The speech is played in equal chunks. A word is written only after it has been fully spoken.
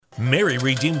Mary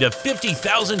redeemed a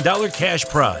 $50,000 cash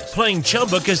prize playing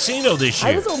Chumba Casino this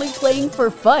year. I was only playing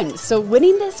for fun, so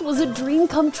winning this was a dream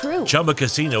come true. Chumba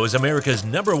Casino is America's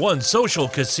 #1 social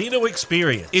casino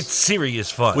experience. It's serious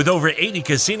fun. With over 80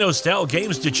 casino-style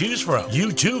games to choose from,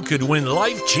 you too could win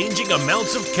life-changing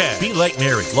amounts of cash. Be like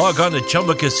Mary. Log on to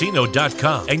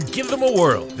ChumbaCasino.com and give them a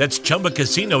whirl. That's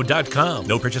ChumbaCasino.com.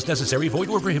 No purchase necessary. Void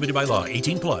where prohibited by law.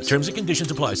 18+. Terms and conditions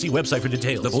apply. See website for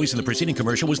details. The voice in the preceding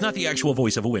commercial was not the actual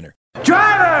voice of a winner.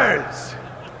 Drivers,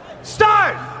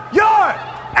 start your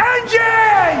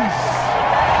engines!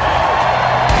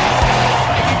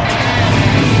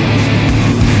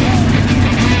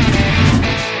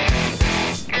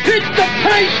 Hit the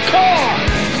pace car!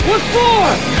 What for?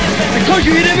 Because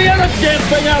you hit every other damn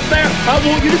thing out there, I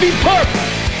want you to be perfect!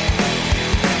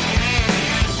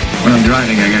 When I'm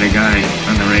driving, I got a guy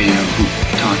on the radio who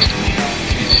talks to me.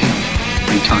 You see him,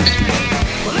 but he talks to me.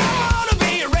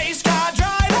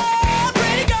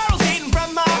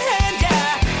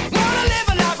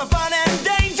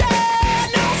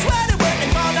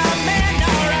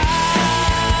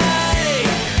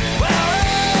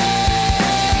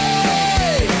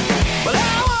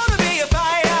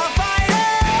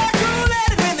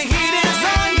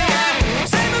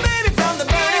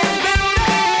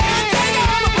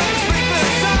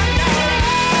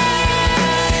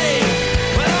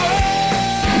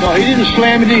 No, he didn't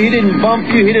slam you, he didn't bump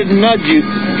you, he didn't nudge you,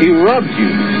 he rubbed you.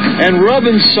 And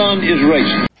rubbing, son, is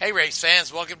racing. Hey, race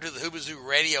fans, welcome to the Hoobazoo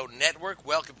Radio Network.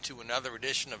 Welcome to another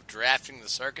edition of Drafting the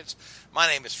Circuits. My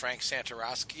name is Frank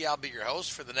Santoroski. I'll be your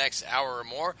host for the next hour or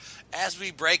more as we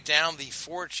break down the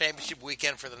Ford Championship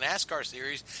weekend for the NASCAR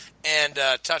Series and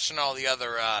touch on all the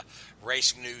other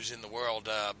racing news in the world.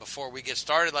 Before we get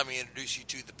started, let me introduce you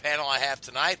to the panel I have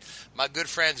tonight. My good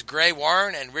friends Gray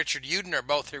Warren and Richard Uden are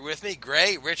both here with me.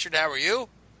 Gray, Richard, how are you?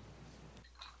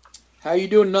 How you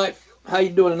doing tonight? How you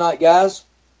doing tonight, guys?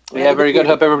 Yeah, very good.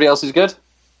 Hope everybody else is good.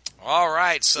 All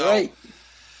right, so Great.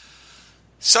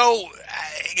 It's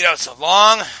a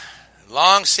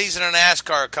long season in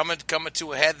NASCAR coming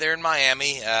to a head there in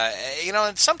Miami.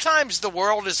 And sometimes the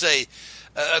world is a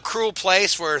cruel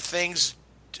place where things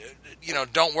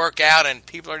don't work out and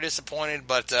people are disappointed.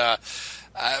 But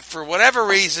for whatever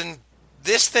reason,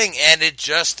 this thing ended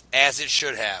just as it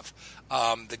should have.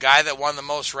 The guy that won the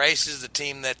most races, the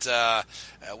team that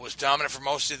was dominant for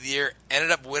most of the year,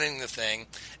 ended up winning the thing.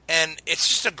 And it's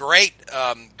just a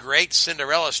great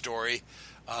Cinderella story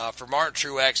for Martin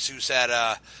Truex, who's had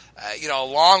a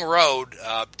long road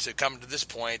to come to this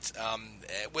point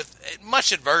with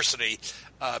much adversity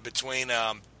between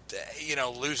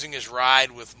losing his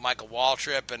ride with Michael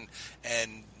Waltrip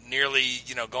and nearly,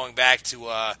 going back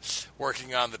to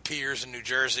working on the piers in New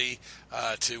Jersey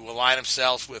to align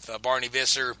himself with Barney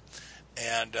Visser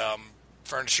and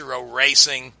Furniture Row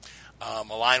Racing,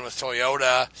 aligned with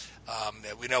Toyota.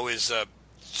 We know his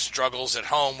struggles at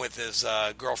home with his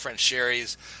girlfriend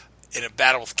Sherry's in a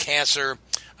battle with cancer.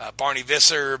 Barney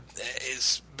Visser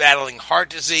is battling heart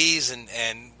disease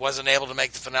and wasn't able to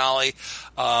make the finale.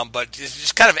 But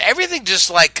just kind of everything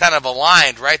just kind of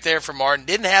aligned right there for Martin.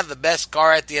 Didn't have the best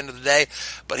car at the end of the day,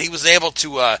 but he was able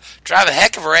to drive a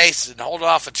heck of a race and hold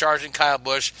off a charging Kyle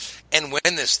Busch and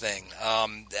win this thing.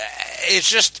 It's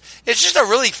just a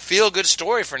really feel-good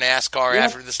story for NASCAR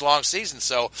after this long season.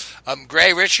 So,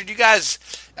 Gray, Richard, you guys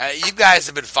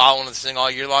have been following this thing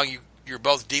all year long. You're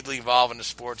both deeply involved in the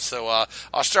sport, so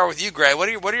I'll start with you, Gray. What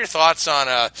are your thoughts on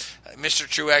Mr.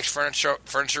 Truex,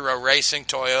 Furniture Row Racing,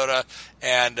 Toyota,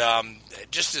 and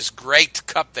just this great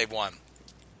cup they've won?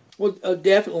 Well,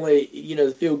 definitely,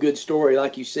 the feel-good story,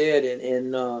 like you said,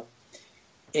 and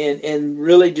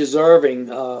really deserving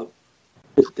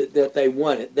that they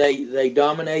won it. They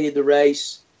dominated the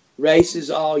races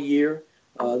all year.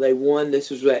 They won.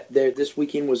 This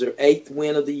weekend was their 8th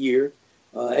win of the year,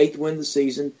 8th win of the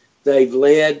season. They've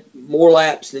led more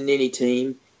laps than any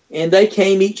team, and they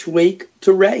came each week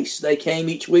to race. They came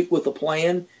each week with a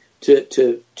plan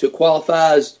to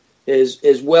qualify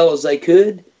as well as they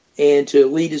could and to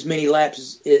lead as many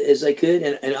laps as they could.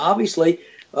 And obviously,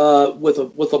 with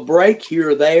a break here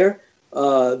or there,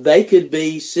 they could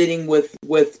be sitting with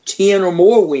 10 or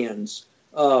more wins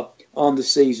on the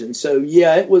season. So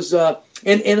yeah, it was and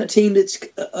a team that's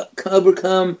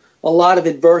overcome a lot of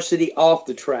adversity off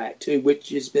the track too, which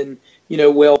has been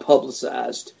well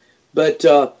publicized. But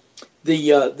to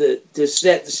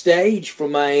set the stage for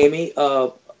Miami,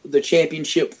 the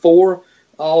championship 4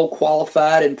 all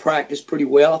qualified and practiced pretty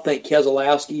well. I think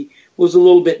Keselowski was a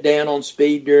little bit down on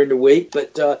speed during the week,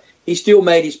 but he still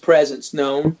made his presence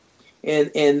known.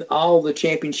 And all the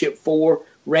championship 4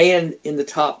 ran in the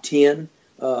top 10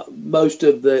 most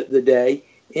of the day.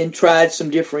 and tried some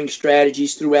differing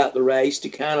strategies throughout the race to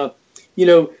kind of,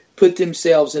 put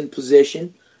themselves in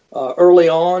position. Early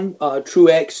on,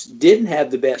 Truex didn't have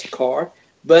the best car,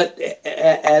 but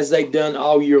as they've done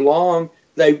all year long,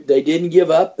 they didn't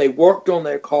give up. They worked on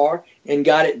their car and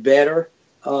got it better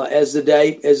as the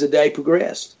day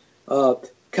progressed.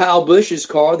 Kyle Busch's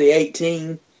car, the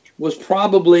 18, was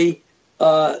probably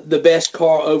the best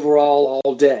car overall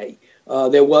all day.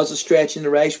 There was a stretch in the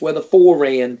race where the 4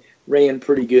 ran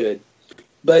pretty good.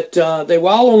 But they were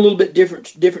all on a little bit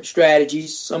different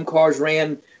strategies. Some cars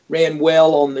ran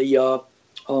well on the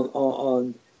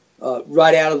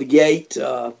right out of the gate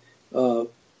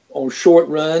on short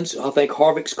runs. I think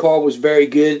Harvick's car was very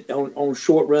good on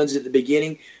short runs at the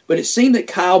beginning. But it seemed that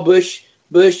Kyle Busch,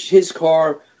 his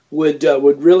car would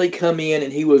really come in,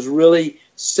 and he was really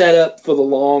set up for the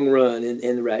long run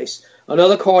in the race.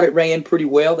 Another car that ran pretty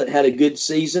well, that had a good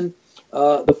season,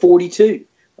 the 42.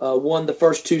 Won the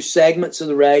first 2 segments of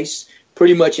the race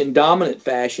pretty much in dominant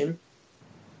fashion.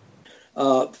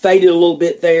 Faded a little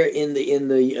bit there in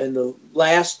the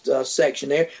last section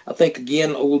there. I think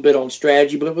again a little bit on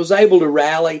strategy, but was able to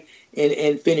rally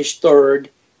and finish 3rd.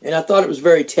 And I thought it was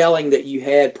very telling that you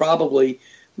had probably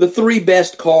the 3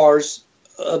 best cars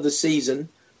of the season,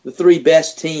 the 3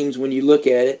 best teams when you look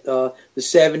at it. The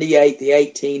 78, the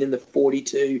 18, and the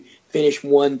 42 finished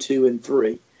 1, 2, and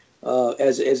 3.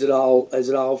 As it all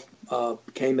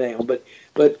came down, but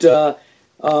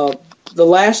the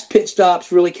last pit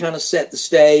stops really kind of set the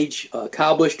stage.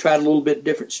 Kyle Busch tried a little bit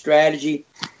different strategy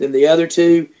than the other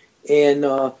 2, and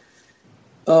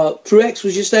Truex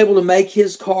was just able to make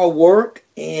his car work,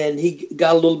 and he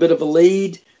got a little bit of a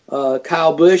lead.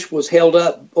 Kyle Busch was held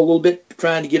up a little bit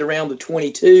trying to get around the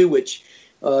 22, which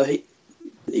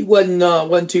he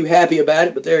wasn't too happy about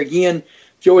it. But there again,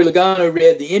 Joey Logano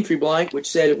read the entry blank, which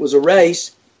said it was a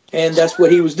race, and that's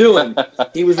what he was doing.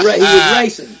 He was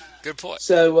racing. Good point.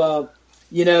 So,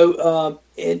 it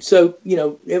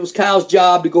was Kyle's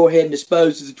job to go ahead and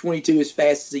dispose of the 22 as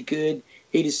fast as he could.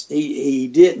 He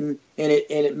didn't, and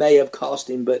it may have cost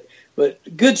him. But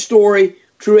good story.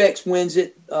 Truex wins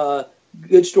it.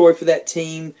 Good story for that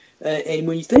team. And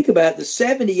when you think about it, the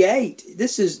 78,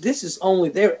 this is only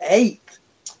their 8th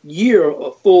year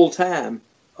of full time.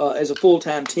 As a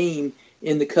full-time team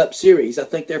in the Cup Series. I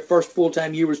think their first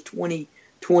full-time year was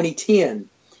 2010.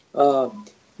 I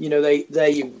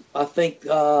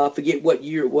forget what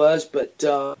year it was, but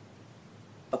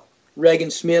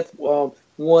Regan Smith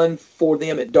won for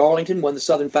them at Darlington, won the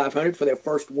Southern 500 for their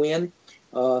first win.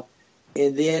 And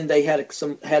then they had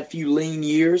a few lean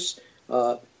years.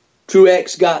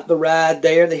 Truex got the ride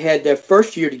there. They had their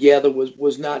first year together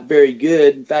was not very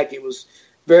good. In fact, it was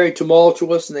very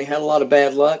tumultuous, and they had a lot of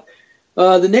bad luck.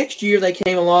 The next year they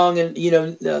came along, and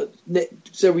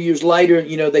several years later,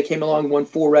 they came along and won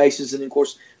 4 races, and of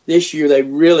course this year they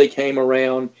really came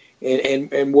around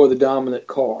and were the dominant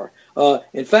car.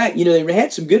 In fact, they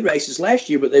had some good races last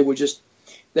year, but they were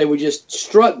just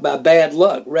struck by bad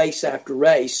luck race after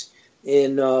race,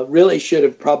 and really should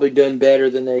have probably done better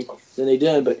than they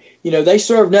done. But they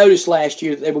served notice last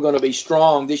year that they were going to be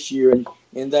strong this year,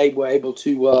 and they were able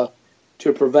to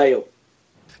prevail.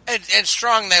 And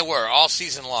strong they were all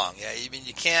season long. Yeah, I mean,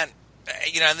 you can't,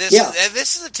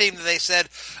 this is a team that they said,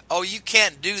 oh, you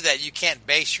can't do that. You can't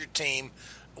base your team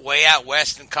way out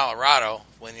west in Colorado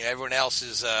when everyone else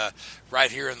is right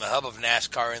here in the hub of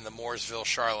NASCAR in the Mooresville,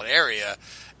 Charlotte area.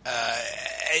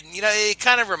 And it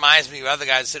kind of reminds me of other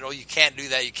guys that said, oh, you can't do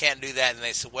that. You can't do that. And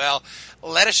they said, well,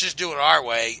 let us just do it our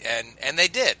way. And they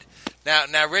did.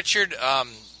 Now, Richard,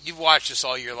 you've watched this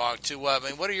all year long, too. I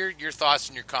mean, what are your thoughts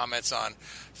and your comments on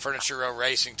Furniture Row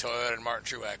Racing, Toyota, and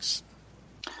Martin Truex?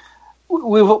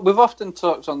 We've often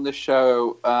talked on this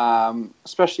show,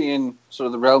 especially in sort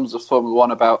of the realms of Formula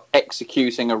One, about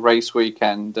executing a race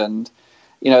weekend. And,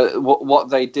 what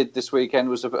they did this weekend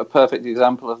was a perfect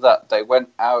example of that. They went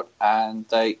out and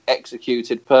they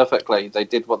executed perfectly. They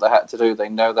did what they had to do. They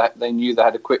knew they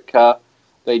had a quick car.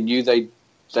 They knew they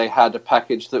had a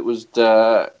package that was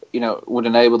would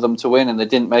enable them to win, and they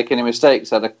didn't make any mistakes.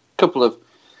 They had a couple of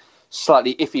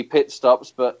slightly iffy pit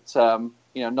stops, but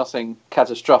nothing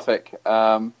catastrophic.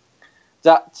 There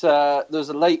was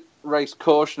a late race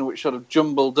caution which sort of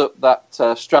jumbled up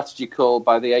that strategy call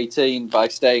by the 18 by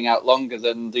staying out longer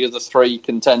than the other 3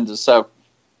 contenders. So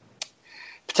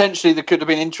potentially there could have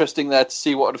been interesting there to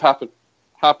see what would have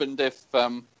happened if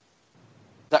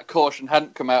that caution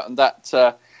hadn't come out and that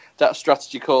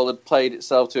strategy call had played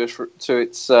itself to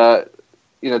its to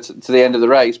the end of the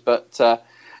race. But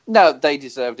no, they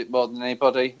deserved it more than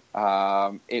anybody.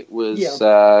 It was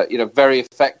very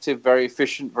effective, very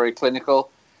efficient, very clinical.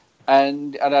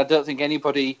 and I don't think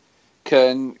anybody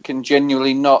can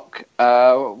genuinely knock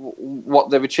what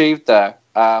they've achieved there.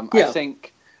 I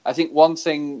think one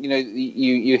thing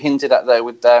you hinted at there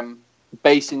with them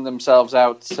basing themselves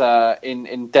out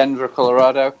in Denver,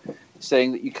 Colorado,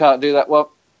 saying that you can't do that.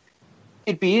 Well,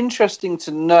 it'd be interesting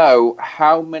to know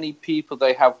how many people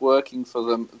they have working for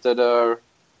them that are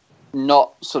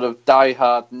not sort of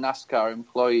diehard NASCAR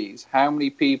employees. How many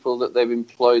people that they've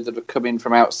employed that have come in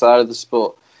from outside of the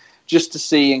sport, just to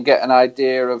see and get an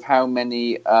idea of how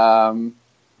many, how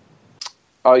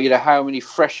many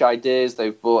fresh ideas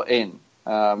they've brought in.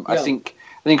 I think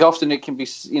often it can be,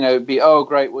 oh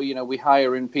great, well, we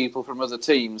hire in people from other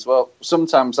teams. Well,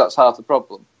 sometimes that's half the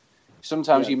problem.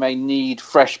 Sometimes you may need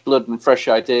fresh blood and fresh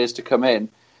ideas to come in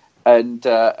and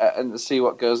see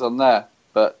what goes on there.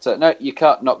 But no, you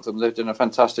can't knock them. They've done a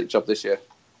fantastic job this year.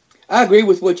 I agree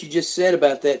with what you just said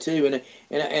about that too, and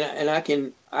I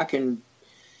can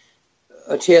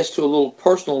attest to a little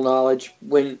personal knowledge.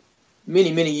 When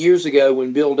many years ago,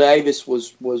 when Bill Davis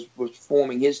was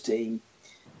forming his team,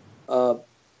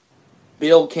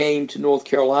 Bill came to North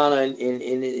Carolina, and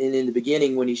in the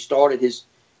beginning, when he started his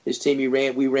team,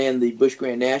 we ran the Busch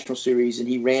Grand National Series, and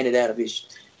he ran it out of his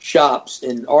shops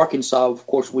in Arkansas. Of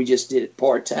course, we just did it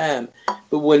part time.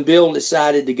 But when Bill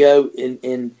decided to go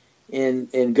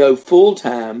and go full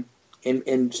time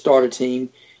and start a team,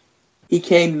 he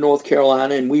came to North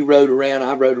Carolina, and we rode around.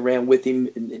 I rode around with him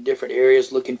in different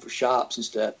areas looking for shops and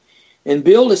stuff. And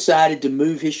Bill decided to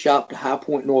move his shop to High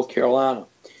Point, North Carolina.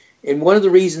 And one of the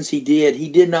reasons he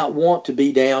did not want to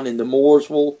be down in the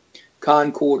Mooresville,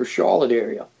 Concord, or Charlotte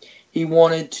area. He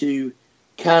wanted to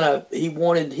he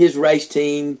wanted his race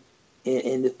team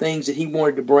and the things that he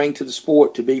wanted to bring to the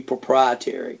sport to be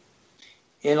proprietary.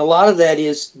 And a lot of that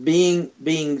is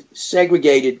being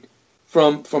segregated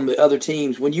from the other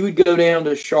teams. When you would go down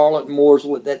to Charlotte and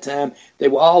Mooresville at that time,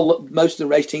 most of the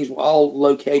race teams were all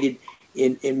located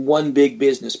in one big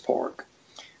business park.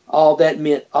 All that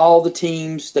meant all the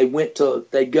teams, they'd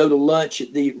go to lunch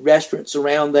at the restaurants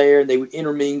around there, and they would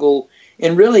intermingle.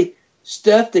 And really,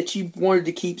 stuff that you wanted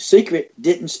to keep secret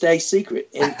didn't stay secret,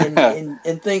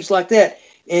 and things like that.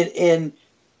 And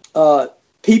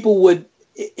people would,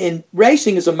 and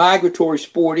racing is a migratory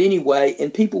sport anyway,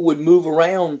 and people would move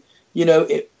around,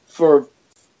 for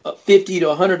 $50 to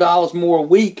 $100 more a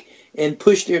week, and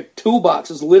push their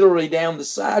toolboxes literally down the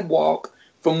sidewalk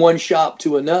from one shop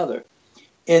to another.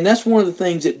 And that's one of the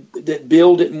things that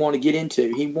Bill didn't want to get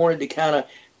into. He wanted to kind of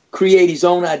create his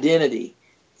own identity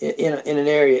in an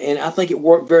area, and I think it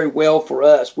worked very well for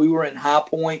us. We were in High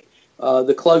Point.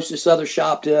 The closest other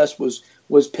shop to us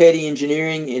was Petty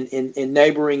Engineering in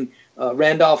neighboring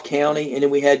Randolph County, and then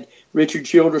we had Richard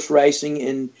Childress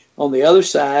Racing on the other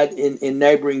side in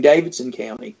neighboring Davidson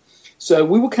County. So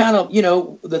we were kind of,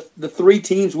 the three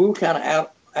teams, we were kind of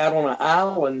out on an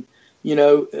island,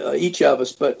 each of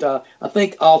us. But I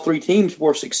think all three teams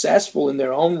were successful in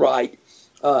their own right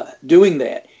doing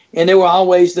that. And there were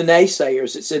always the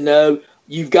naysayers that said, no,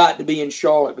 you've got to be in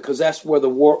Charlotte because that's where the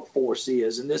workforce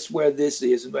is, and this is where this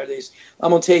is, and where this. I'm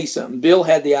going to tell you something. Bill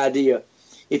had the idea.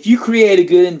 If you create a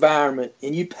good environment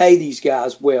and you pay these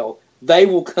guys well, they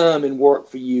will come and work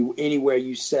for you anywhere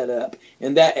you set up.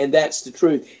 And that's the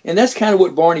truth. And that's kind of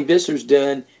what Barney Visser's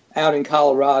done out in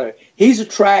Colorado. He's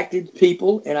attracted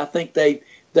people, and I think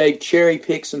they've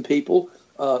cherry-picked some people.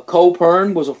 Cole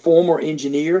Pern was a former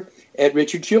engineer at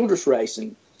Richard Childress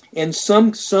Racing. And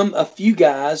a few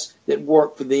guys that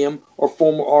work for them are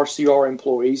former RCR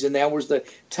employees, and that was the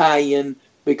tie-in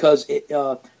because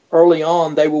early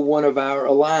on they were one of our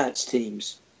alliance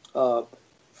teams for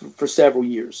several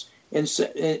years. And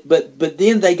so, but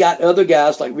then they got other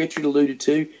guys like Richard alluded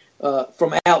to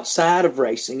from outside of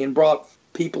racing and brought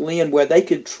people in where they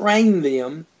could train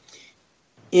them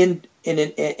and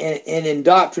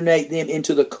indoctrinate them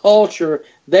into the culture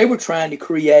they were trying to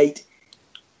create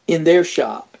in their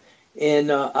shop.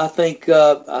 And I think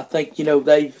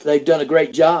they've done a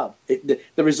great job. The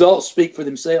results speak for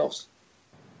themselves.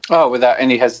 Oh, without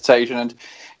any hesitation. And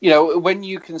when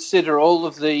you consider all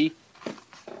of the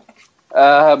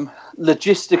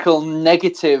logistical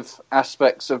negative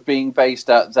aspects of being based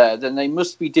out there, then they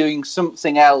must be doing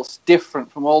something else different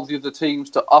from all the other teams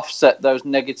to offset those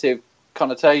negative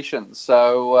connotations.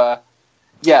 So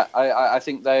I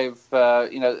think they've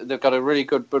got a really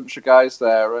good bunch of guys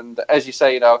there. And as you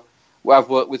say, I've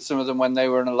worked with some of them when they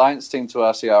were an alliance team to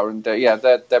RCR, and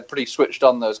they're pretty switched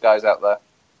on, those guys out there.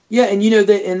 Yeah, and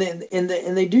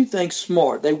they do things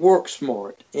smart. They work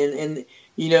smart, and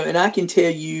I can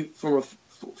tell you for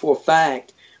a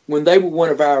fact, when they were one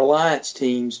of our alliance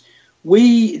teams,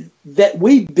 we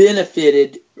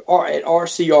benefited at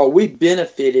RCR, we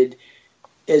benefited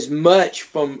as much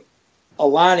from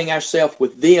aligning ourselves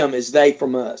with them as they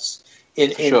from us.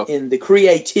 In the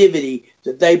creativity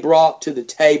that they brought to the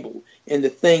table and the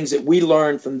things that we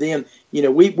learned from them.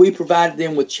 We provided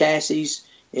them with chassis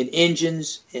and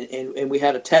engines, and we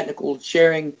had a technical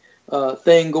sharing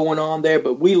thing going on there.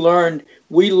 But we learned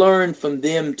from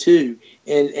them too,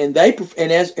 and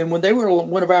when they were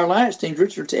one of our alliance teams,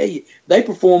 Richard will tell you they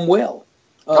performed well.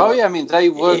 I mean they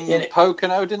won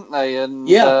Pocono, didn't they? And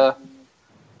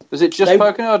was it just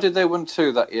Pocono, or did they win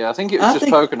 2 that year? I think it was just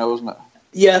Pocono, wasn't it?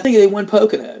 Yeah, I think they won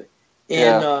Pocono in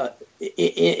an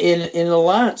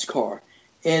alliance car,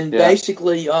 and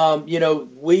basically,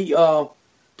 we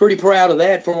pretty proud of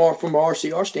that from our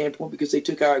RCR standpoint, because they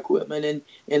took our equipment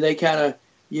and they kind of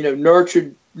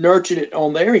nurtured it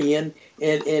on their end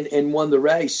and won the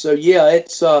race. So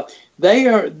it's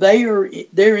they're in their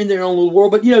own little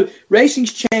world, but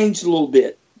racing's changed a little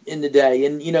bit in the day,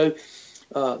 and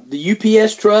the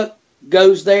UPS truck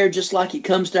goes there just like it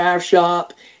comes to our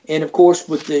shop. And of course,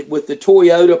 with the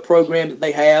Toyota program that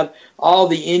they have, all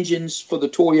the engines for the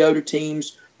Toyota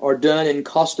teams are done in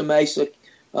Costa Mesa,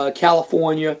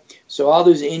 California. So all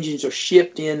those engines are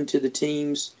shipped into the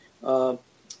teams, to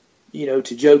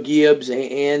Joe Gibbs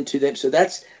and to them. So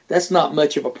that's not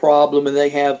much of a problem. And they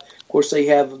have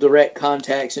direct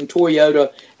contacts. And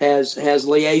Toyota has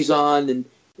liaison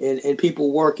and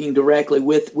people working directly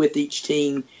with each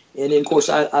team. And then, of course,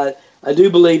 I do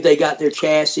believe they got their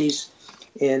chassis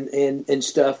and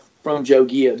stuff from Joe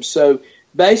Gibbs. So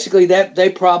basically, that they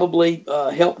probably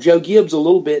helped Joe Gibbs a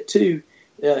little bit too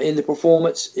in the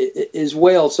performance as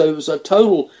well. So it was a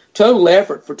total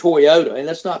effort for Toyota. And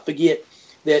let's not forget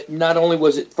that not only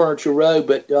was it Furniture Row,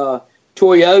 but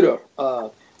Toyota.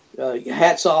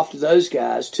 Hats off to those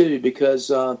guys too,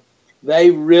 because they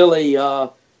really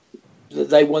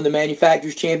they won the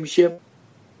Manufacturers Championship,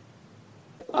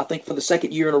 I think, for the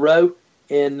second year in a row,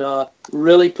 and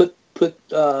really put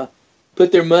their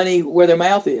money where their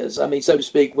mouth is. I mean, so to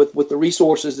speak, with the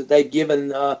resources that they've given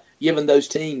those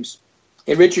teams.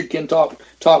 And Richard can talk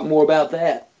more about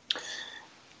that.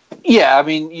 Yeah, I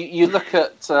mean, you look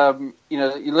at you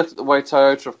look at the way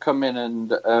Toyota have come in and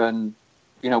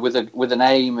with an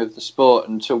aim of the sport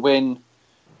and to win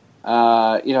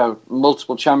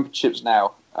multiple championships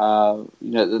now.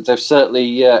 They've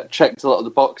certainly checked a lot of the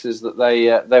boxes that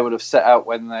they would have set out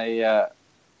when they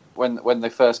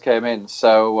first came in.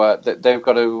 So they've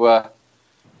got to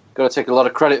take a lot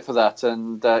of credit for that.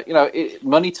 And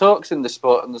money talks in this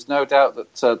sport, and there's no doubt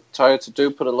that Toyota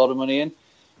do put a lot of money in.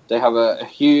 They have a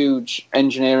huge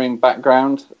engineering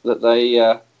background that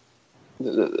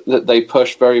they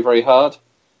push very, very hard.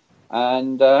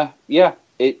 And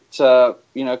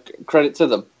credit to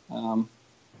them.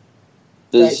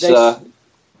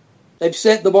 They've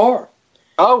set the bar.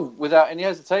 Oh, without any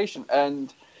hesitation.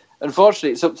 And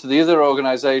unfortunately, it's up to the other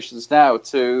organisations now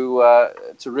to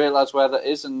realise where that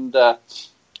is and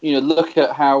look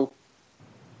at how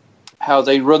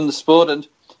they run the sport. And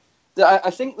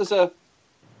I think there's a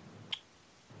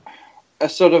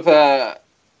sort of a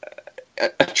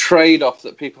trade-off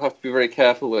that people have to be very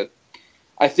careful with.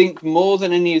 I think more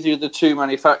than any of the other two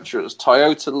manufacturers,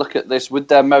 Toyota look at this with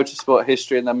their motorsport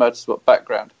history and their motorsport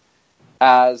background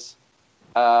as,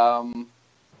 they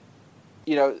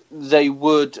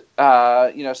would,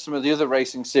 some of the other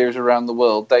racing series around the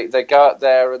world. They go out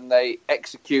there and they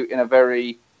execute in a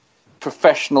very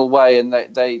professional way, and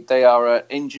they are an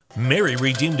engineer. Mary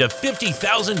redeemed a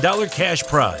 $50,000 cash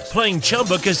prize playing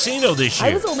Chumba Casino this year.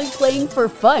 I was only playing for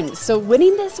fun, so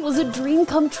winning this was a dream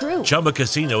come true. Chumba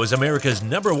Casino is America's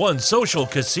 #1 social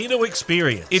casino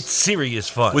experience. It's serious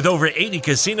fun. With over 80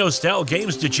 casino-style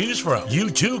games to choose from, you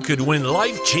too could win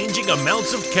life-changing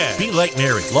amounts of cash. Be like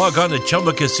Mary. Log on to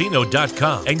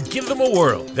ChumbaCasino.com and give them a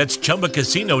whirl. That's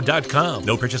ChumbaCasino.com.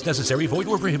 No purchase necessary. Void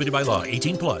or prohibited by law.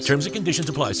 18+. Terms and conditions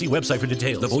apply. See website for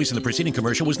details. The voice in the preceding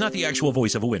commercial was not the actual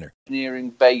voice of a winner.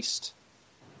 Engineering-based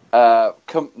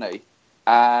company,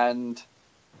 and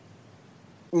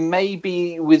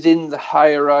maybe within the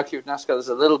hierarchy of NASCAR, there's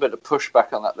a little bit of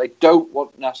pushback on that. They don't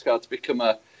want NASCAR to become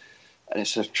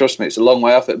trust me, it's a long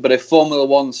way off it, but a Formula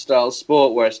One style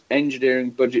sport where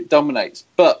engineering budget dominates.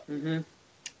 But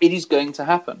it is going to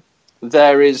happen.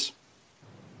 There's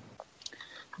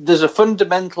a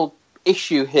fundamental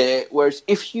issue here, whereas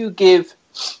if you give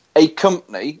a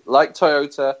company like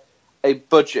Toyota a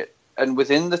budget, and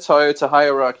within the Toyota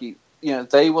hierarchy,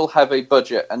 they will have a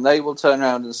budget, and they will turn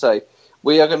around and say,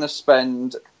 we are going to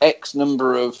spend X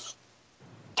number of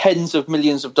tens of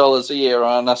millions of dollars a year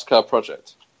on a NASCAR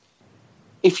project.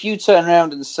 If you turn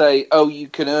around and say, oh, you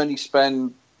can only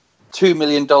spend $2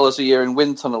 million a year in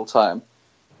wind tunnel time,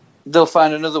 they'll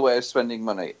find another way of spending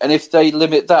money. And if they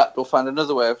limit that, they'll find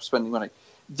another way of spending money.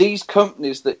 These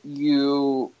companies that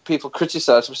people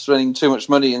criticize for spending too much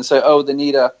money and say, oh, they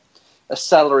need a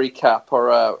salary cap or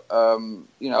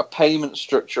a payment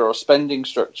structure or spending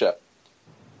structure.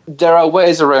 There are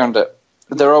ways around it.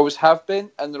 There always have been,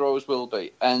 and there always will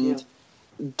be. And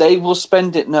they will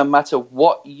spend it no matter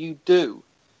what you do.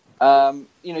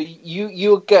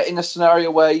 You'll get in a scenario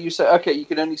where you say, okay, you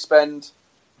can only spend,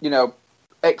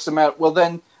 X amount. Well,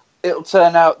 then it'll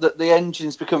turn out that the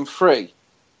engines become free.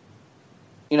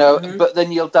 But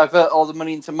then you'll divert all the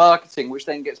money into marketing, which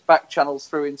then gets back channels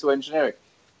through into engineering.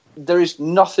 There is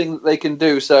nothing that they can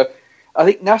do. So I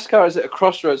think NASCAR is at a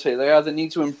crossroads here. They either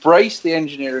need to embrace the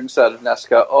engineering side of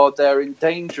NASCAR, or they're in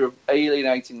danger of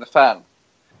alienating the fan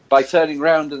by turning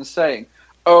around and saying,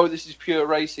 oh, this is pure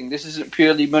racing, this isn't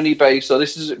purely money-based, or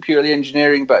this isn't purely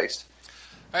engineering-based.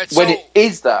 Right, when it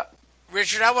is that.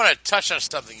 Richard, I want to touch on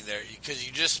something there, because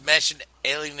you just mentioned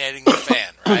alienating the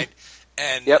fan, right?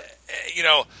 And,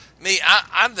 me,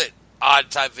 I'm the odd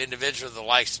type of individual that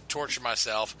likes to torture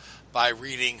myself by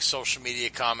reading social media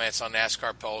comments on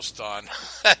NASCAR posts on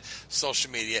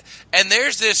social media. And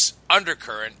there's this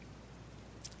undercurrent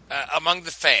among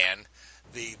the fan,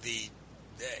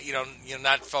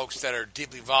 not folks that are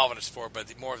deeply involved in the sport,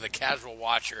 but more of the casual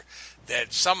watcher,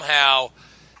 that somehow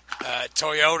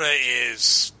Toyota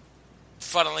is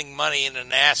funneling money into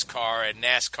NASCAR and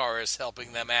NASCAR is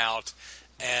helping them out.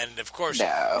 And, of course,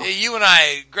 you and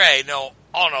I, Gray,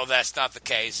 all know that's not the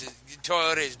case.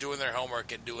 Toyota is doing their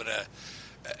homework and doing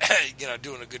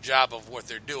a good job of what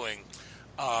they're doing.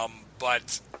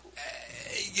 But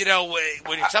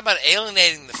when you're talking about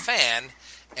alienating the fan,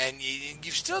 and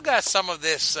you've still got some of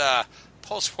this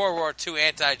post-World War II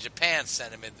anti-Japan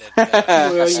sentiment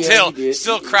that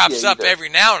still crops up every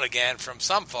now and again from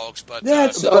some folks. But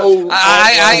I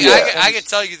can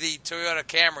tell you the Toyota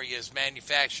Camry is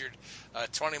manufactured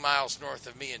 20 miles north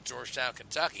of me in Georgetown,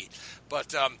 Kentucky. But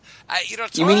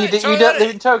Toyota, you mean you don't live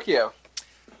in Tokyo?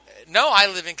 No, I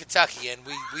live in Kentucky, and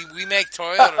we make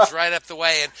Toyotas right up the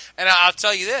way. And I'll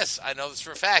tell you this, I know this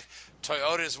for a fact,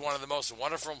 Toyota is one of the most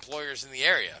wonderful employers in the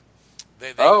area.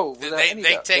 They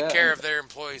take care of their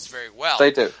employees very well.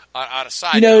 They do. On a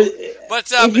side note.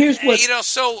 But and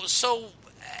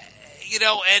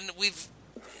we've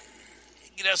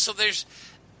so there's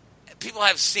people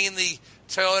have seen the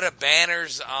Toyota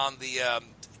banners on the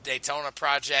Daytona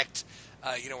project,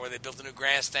 where they built the new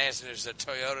grandstands, and there's a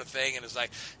Toyota thing, and it's like,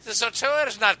 so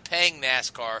Toyota's not paying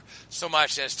NASCAR so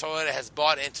much as Toyota has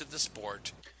bought into the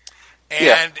sport,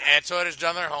 and Toyota's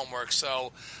done their homework.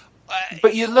 So,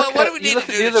 but you look what do we need to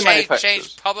do to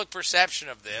change public perception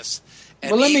of this?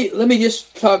 Well, let me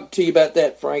just talk to you about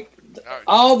that, Frank.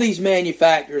 All these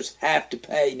manufacturers have to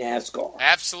pay NASCAR.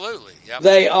 Absolutely, yep.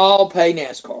 They all pay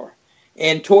NASCAR.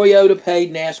 And Toyota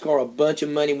paid NASCAR a bunch of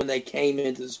money when they came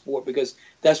into the sport, because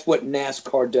that's what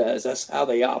NASCAR does. That's how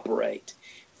they operate.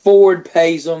 Ford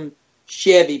pays them.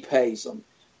 Chevy pays them.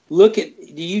 Look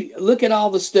at all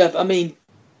the stuff. I mean,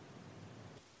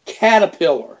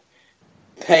 Caterpillar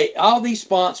pay. All these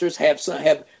sponsors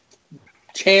have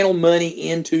channel money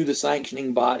into the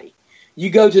sanctioning body. You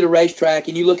go to the racetrack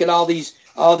and you look at all these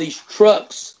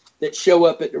trucks that show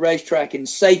up at the racetrack and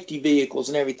safety vehicles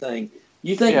and everything.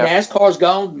 You think NASCAR's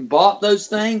gone and bought those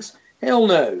things? Hell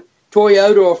no.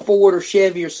 Toyota or Ford or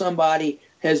Chevy or somebody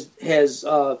has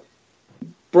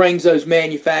brings those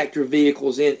manufactured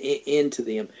vehicles into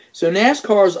them. So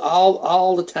NASCAR's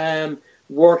all the time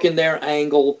working their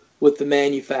angle with the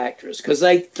manufacturers, because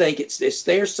they think it's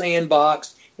their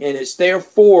sandbox and it's their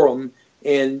forum,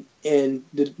 and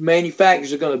the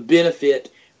manufacturers are going to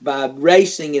benefit by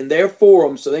racing in their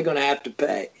forum, so they're going to have to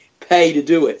pay to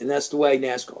do it, and that's the way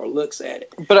NASCAR looks at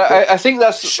it. But I think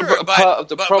that's part of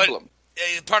the problem.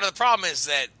 Part of the problem is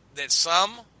that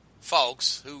some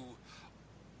folks who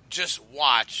just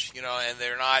watch, and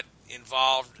they're not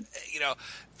involved,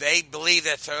 they believe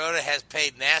that Toyota has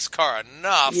paid NASCAR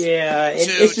enough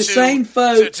it's the same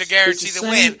folks to guarantee the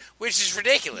win, which is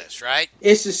ridiculous, right?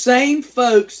 It's the same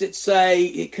folks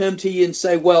that come to you and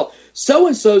say, well,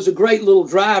 so-and-so's a great little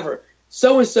driver.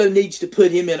 So-and-so needs to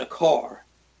put him in a car.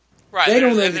 Right. They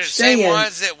don't understand. They're the same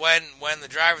ones that when the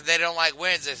driver they don't like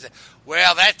wins, they say,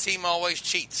 well, that team always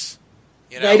cheats.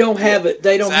 They don't have it.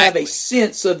 They don't have a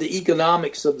sense of the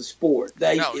economics of the sport.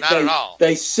 Not at all.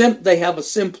 They have a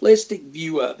simplistic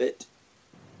view of it,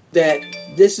 that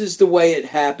this is the way it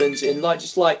happens, and not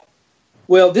just like,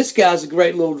 well, this guy's a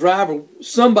great little driver.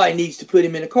 Somebody needs to put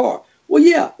him in a car. Well,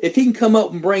 yeah, if he can come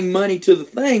up and bring money to the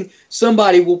thing,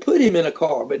 somebody will put him in a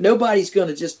car. But nobody's going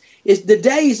to just. It's the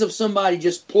days of somebody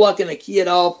just plucking a kid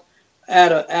off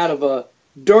out of a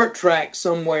dirt track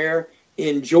somewhere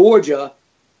in Georgia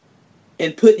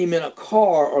and putting him in a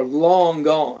car are long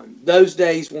gone. Those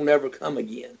days will never come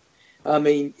again. I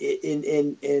mean,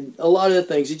 in a lot of the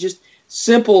things, it's just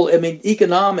simple. I mean,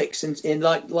 economics and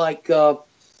like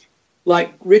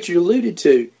Richard alluded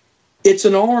to. It's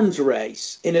an arms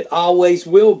race, and it always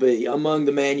will be among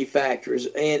the manufacturers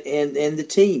and the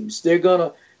teams.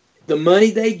 The money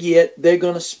they get, they're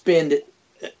gonna spend it,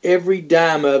 every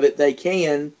dime of it they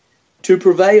can, to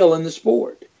prevail in the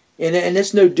sport. And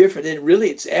it's no different than really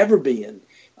it's ever been.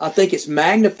 I think it's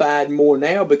magnified more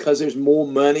now because there's more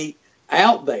money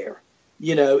out there,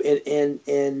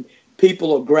 and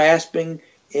people are grasping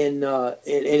and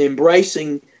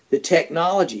embracing the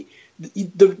technology.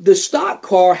 The stock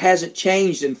car hasn't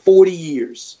changed in 40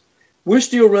 years. We're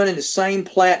still running the same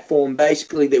platform,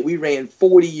 basically, that we ran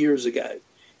 40 years ago.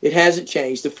 It hasn't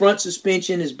changed. The front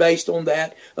suspension is based on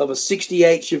that of a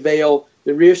 68 Chevelle.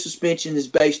 The rear suspension is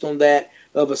based on that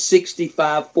of a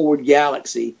 65 Ford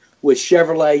Galaxy with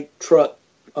Chevrolet truck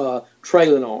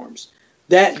trailing arms.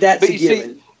 That's a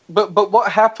given. But what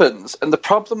happens, and the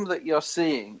problem that you're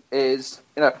seeing is,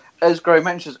 as Gray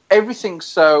mentions, everything's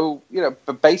so,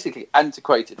 basically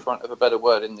antiquated, for want of a better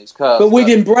word, in these cars. But we've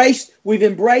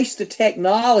embraced the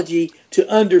technology to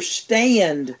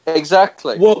understand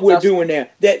exactly what we're doing now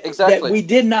that we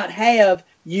did not have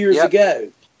years ago.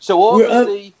 So all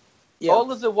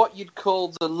of the what you'd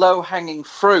call the low-hanging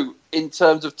fruit in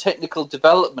terms of technical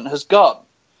development has gone.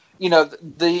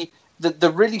 The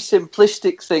really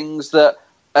simplistic things that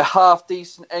a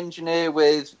half-decent engineer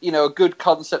with, a good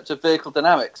concept of vehicle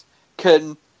dynamics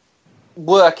can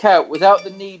work out without the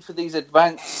need for these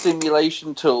advanced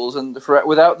simulation tools and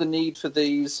without the need for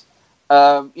these,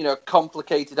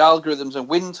 complicated algorithms and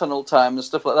wind tunnel time and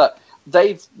stuff like that.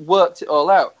 They've worked it all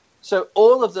out. So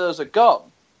all of those are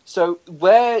gone. So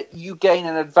where you gain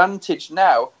an advantage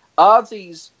now are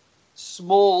these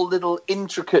small little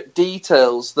intricate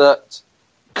details that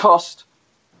cost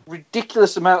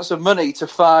ridiculous amounts of money to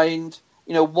find,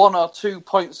 1 or 2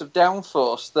 points of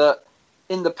downforce that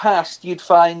in the past you'd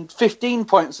find 15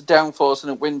 points of downforce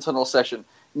in a wind tunnel session.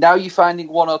 Now you're finding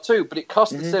 1 or 2, but it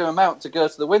costs the same amount to go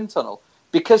to the wind tunnel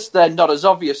because they're not as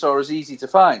obvious or as easy to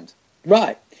find.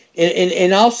 Right.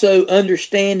 And also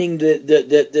understanding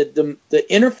the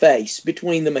interface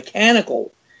between the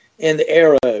mechanical and the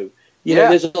aero.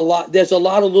 There's a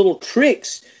lot of little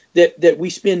tricks that we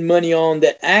spend money on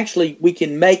that actually we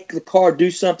can make the car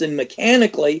do something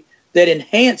mechanically that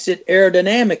enhance it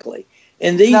aerodynamically.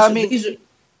 And these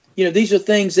are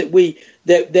things that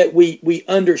we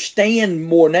understand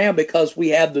more now because we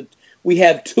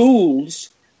have tools,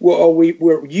 or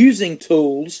we're using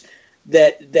tools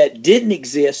that didn't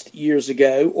exist years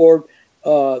ago, or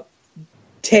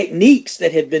techniques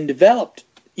that have been developed,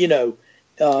 in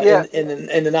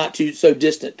the not too so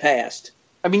distant past.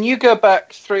 I mean, you go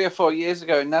back 3 or 4 years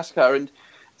ago in NASCAR, and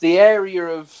the area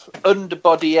of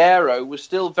underbody aero was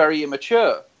still very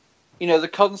immature. The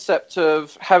concept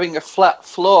of having a flat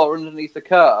floor underneath the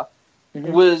car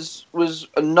was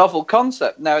a novel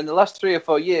concept. Now, in the last 3 or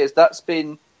 4 years, that's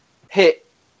been hit,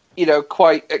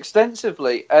 quite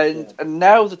extensively. And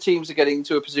now the teams are getting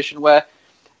to a position where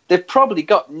they've probably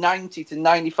got 90 to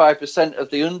 95% of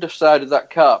the underside of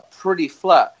that car pretty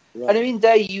flat. Right. And I mean,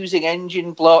 they're using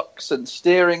engine blocks and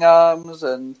steering arms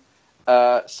and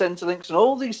center links and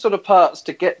all these sort of parts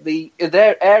to get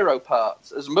their aero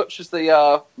parts as much as they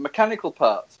are mechanical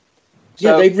parts.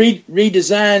 So, they've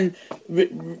redesigned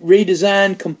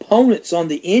components on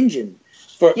the engine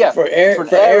for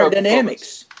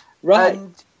aerodynamics. Right.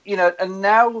 And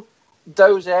now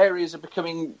those areas are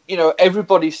becoming,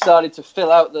 everybody's started to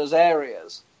fill out those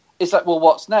areas. It's like, well,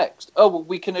 what's next? Oh, well,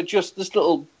 we can adjust this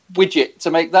little widget to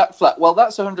make that flat. Well,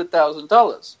 that's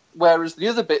 $100,000, whereas the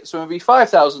other bits are going to be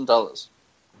 $5,000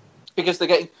 because they're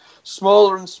getting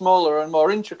smaller and smaller and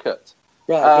more intricate.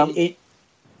 Right.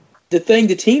 The thing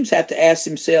the teams have to ask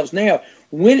themselves now: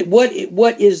 what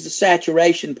is the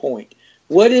saturation point?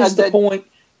 What is the point?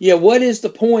 Yeah, what is the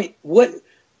point?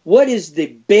 What is the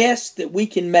best that we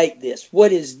can make this?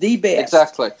 What is the best?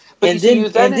 Exactly. But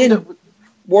then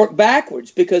work backwards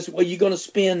because you're going to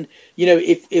spend.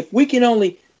 If we can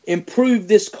only improve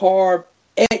this car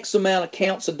X amount of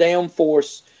counts of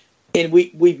downforce, and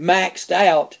we've maxed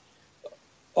out,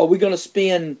 are we going to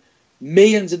spend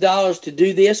millions of dollars to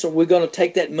do this, or we're going to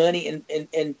take that money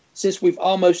and since we've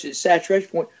almost at saturation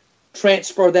point,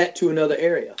 transfer that to another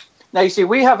area? Now, you see,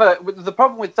 we have the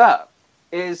problem with that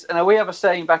is, and we have a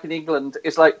saying back in England,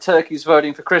 it's like turkeys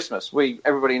voting for Christmas.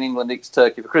 Everybody in England eats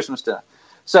turkey for Christmas dinner.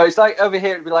 So it's like over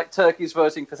here, it'd be like turkeys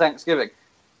voting for Thanksgiving.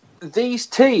 These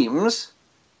teams,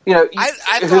 you know,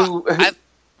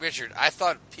 Richard, I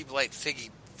thought people ate figgy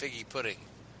pudding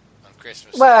on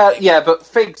Christmas. Well, yeah, but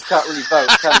figs can't really vote,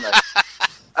 can they?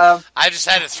 I just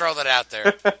had to throw that out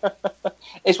there.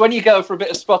 It's when you go for a bit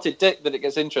of spotted dick that it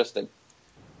gets interesting.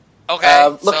 Okay,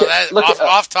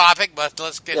 off topic, but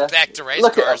let's get back to race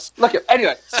cars.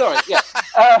 Anyway, sorry,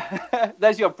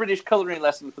 there's your British colouring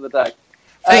lesson for the day.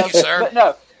 Thank you,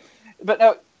 sir. But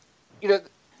no, you know,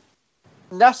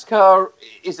 NASCAR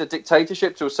is a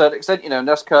dictatorship to a certain extent. You know,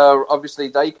 NASCAR, obviously,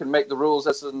 they can make the rules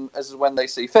as and when they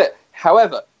see fit.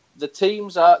 However, the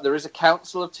teams there is a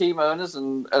council of team owners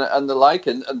and the like,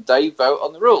 and they vote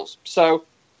on the rules. So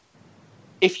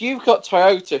if you've got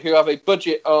Toyota who have a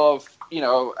budget of, you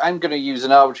know, I'm going to use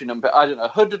an arbitrary number, I don't know,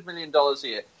 $100 million a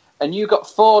year, and you've got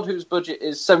Ford whose budget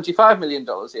is $75 million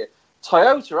a year,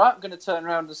 Toyota aren't going to turn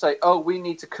around and say, oh, we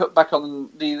need to cut back on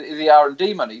the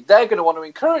R&D money. They're going to want to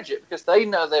encourage it because they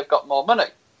know they've got more money.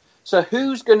 So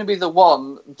who's going to be the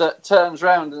one that turns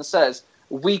around and says,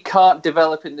 we can't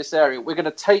develop in this area, we're going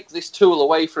to take this tool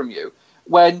away from you,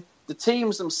 when the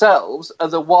teams themselves are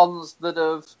the ones that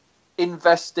have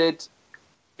invested,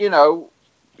 you know,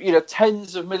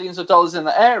 tens of millions of dollars in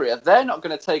the area? They're not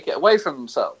going to take it away from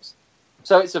themselves.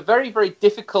 So it's a very, very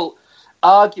difficult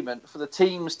argument for the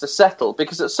teams to settle,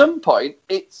 because at some point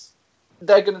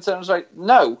they're going to turn and say,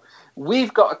 no,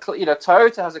 we've got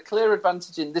Toyota has a clear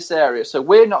advantage in this area, so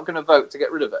we're not going to vote to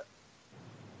get rid of it.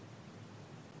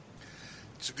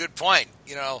 It's a good point,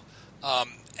 you know, and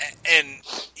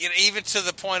you know, even to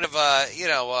the point of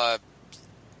Mr.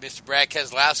 Brad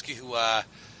Keselowski, who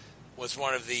was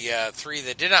one of the three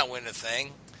that did not win the thing.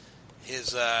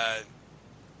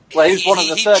 Well, he was one of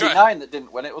the 39 that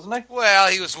didn't win it, wasn't he?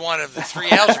 Well, he was one of the three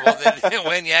eligible that didn't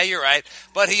win. Yeah, you're right.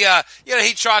 But he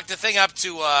chalked the thing up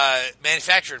to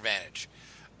manufacturer advantage.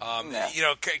 You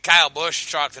know, Kyle Busch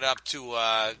chalked it up to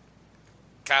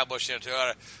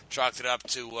Toyota chalked it up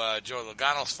to Joe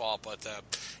Logano's fault. But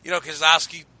you know,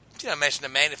 Keselowski, you know, mentioned the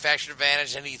manufacturer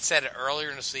advantage, and he said it earlier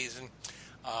in the season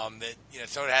that, you know,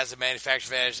 Toyota has the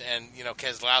manufacturer advantage, and, you know,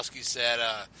 Keselowski said,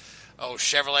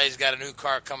 Chevrolet's got a new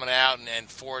car coming out, and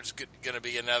Ford's going to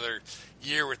be another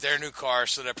year with their new car,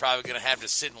 so they're probably going to have to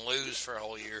sit and lose for a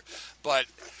whole year. But,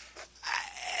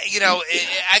 you know,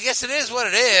 I guess it is what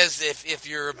it is if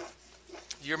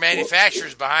your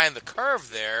manufacturer's behind the curve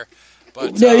there.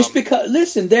 But no, it's because,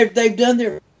 listen, they've done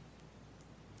their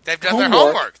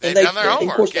homework. They've done their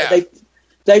homework. Of course, yeah.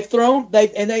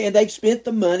 They've spent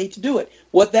the money to do it.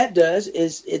 What that does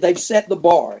is they've set the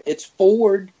bar. It's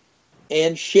Ford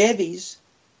and Chevy's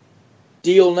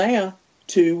deal now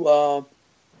to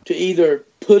either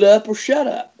put up or shut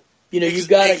up. You know, you've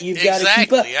got to keep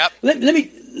up. Yep. Let me.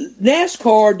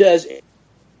 NASCAR does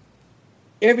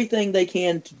everything they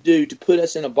can to do to put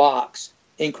us in a box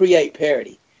and create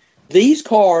parity. These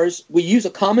cars, we use a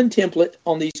common template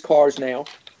on these cars now.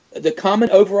 The common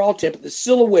overall template, the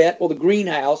silhouette or the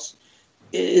greenhouse,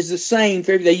 is the same.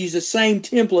 They use the same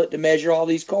template to measure all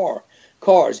these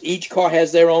cars. Each car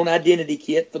has their own identity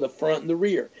kit for the front and the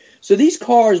rear. So these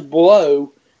cars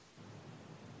blow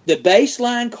the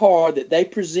baseline car that they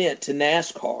present to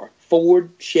NASCAR,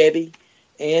 Ford, Chevy,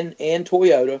 and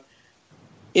Toyota,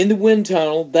 in the wind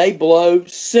tunnel. They blow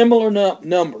similar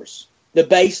numbers, the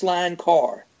baseline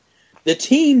car. The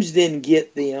teams then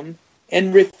get them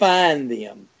and refine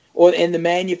them, and the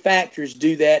manufacturers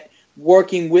do that,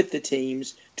 working with the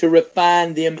teams to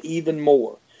refine them even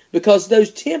more. Because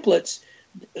those templates,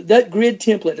 that grid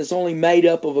template is only made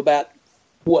up of about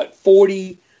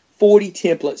 40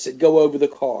 templates that go over the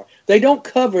car. They don't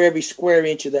cover every square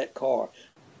inch of that car.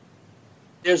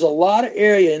 There's a lot of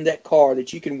area in that car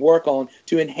that you can work on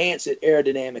to enhance it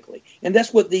aerodynamically, and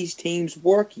that's what these teams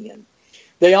work in.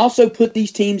 They also put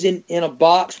these teams in a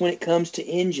box when it comes to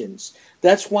engines.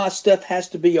 That's why stuff has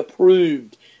to be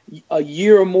approved a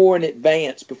year or more in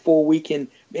advance before we can,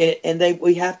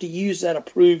 we have to use that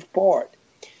approved part.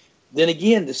 Then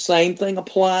again, the same thing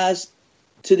applies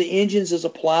to the engines as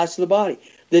applies to the body.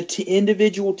 The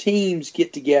individual teams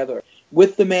get together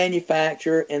with the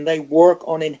manufacturer and they work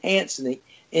on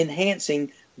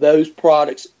enhancing those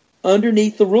products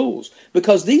underneath the rules,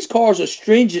 because these cars are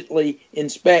stringently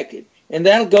inspected. And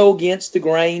that'll go against the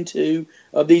grain, too,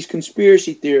 of these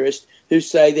conspiracy theorists who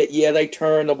say that, yeah, they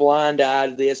turn a blind eye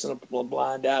to this and a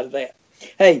blind eye to that.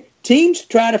 Hey, teams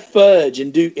try to fudge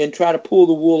and try to pull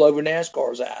the wool over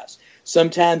NASCAR's eyes.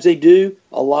 Sometimes they do.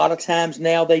 A lot of times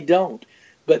now they don't.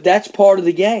 But that's part of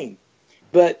the game.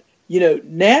 But,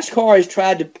 NASCAR has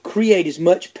tried to create as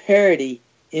much parity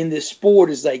in this sport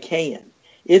as they can.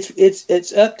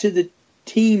 It's up to the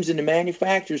teams and the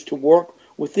manufacturers to work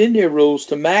within their rules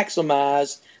to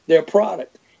maximize their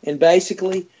product. And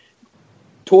basically,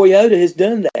 Toyota has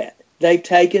done that. They've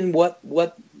taken what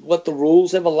the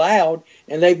rules have allowed,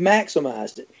 and they've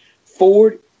maximized it.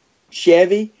 Ford,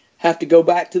 Chevy have to go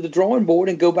back to the drawing board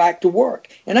and go back to work.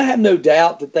 And I have no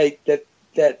doubt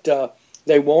that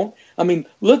they won't. I mean,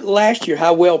 look last year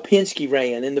how well Penske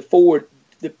ran and the Ford,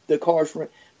 the cars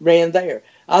ran there.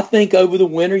 I think over the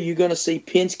winter you're going to see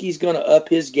Penske's going to up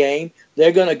his game.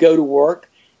 They're going to go to work.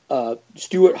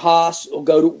 Stuart Haas will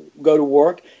go to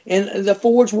work, and the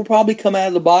Fords will probably come out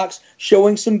of the box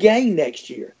showing some gain next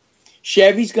year.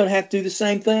 Chevy's going to have to do the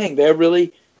same thing. They're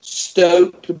really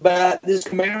stoked about this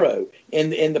Camaro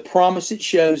and the promise it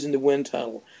shows in the wind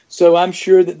tunnel. So I'm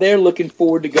sure that they're looking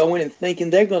forward to going and thinking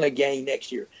they're going to gain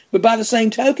next year. But by the same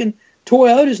token,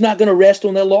 Toyota's not going to rest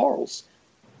on their laurels.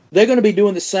 They're going to be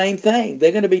doing the same thing.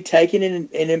 They're going to be taking it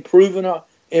and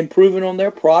improving on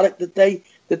their product that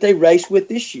they race with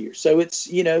this year. So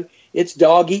it's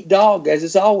dog eat dog, as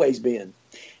it's always been.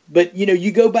 But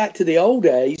you go back to the old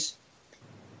days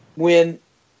when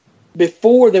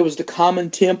before there was the common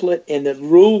template and the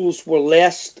rules were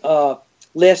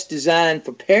less designed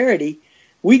for parity.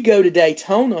 We'd go to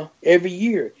Daytona every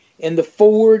year, and the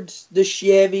Fords, the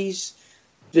Chevys,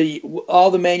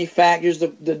 all the manufacturers, the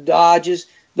Dodges,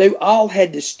 they all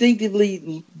had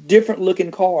distinctively different looking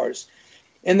cars.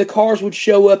 And the cars would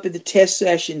show up at the test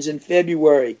sessions in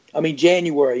January,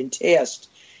 and test.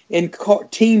 And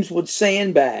teams would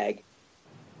sandbag.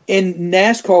 And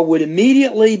NASCAR would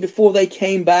immediately, before they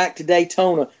came back to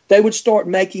Daytona, they would start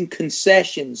making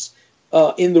concessions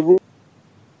in the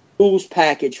rules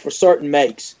package for certain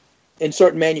makes and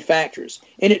certain manufacturers.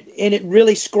 And it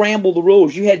really scrambled the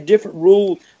rules. You had different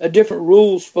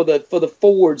rules for the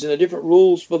Fords and different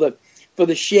rules for the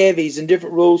Chevys and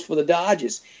different rules for the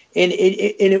Dodges. And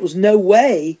it was no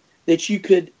way that you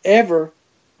could ever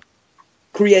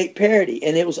create parity.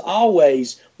 And it was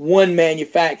always one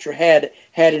manufacturer had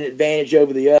an advantage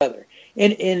over the other.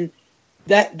 And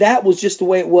that was just the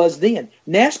way it was then.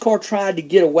 NASCAR tried to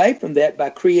get away from that by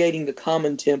creating the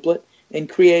common template and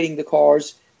creating the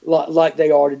cars like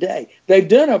they are today. They've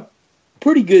done a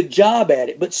pretty good job at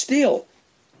it, but still,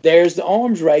 there's the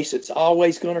arms race that's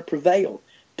always going to prevail.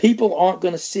 People aren't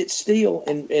going to sit still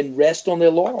and rest on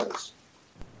their laurels.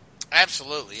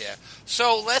 Absolutely, yeah.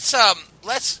 So let's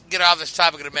get off this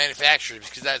topic of the manufacturers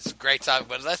because that's a great topic.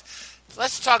 But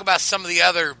let's talk about some of the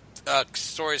other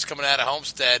stories coming out of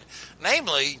Homestead.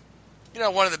 Namely,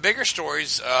 one of the bigger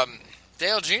stories,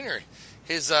 Dale Jr.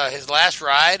 His last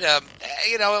ride.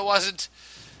 It wasn't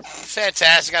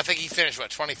fantastic. I think he finished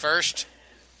 21st.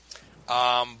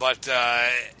 But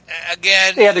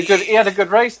again, he had a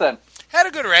good race then. Had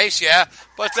a good race, yeah,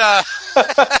 but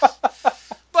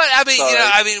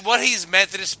what he's meant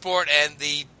to the sport and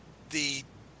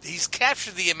he's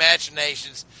captured the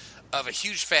imaginations of a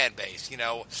huge fan base.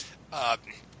 Dale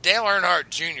Earnhardt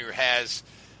Jr. has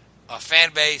a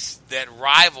fan base that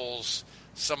rivals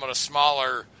some of the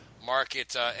smaller market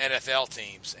NFL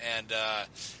teams, and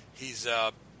he's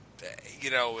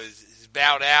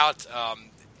bowed out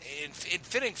in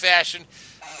fitting fashion.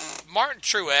 Martin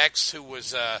Truex, who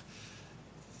was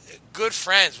good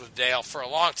friends with Dale for a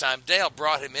long time. Dale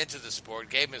brought him into the sport,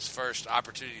 gave him his first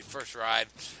opportunity, first ride.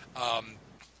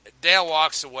 Dale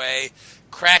walks away,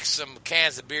 cracks some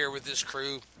cans of beer with his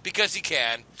crew because he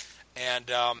can, and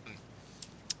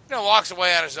walks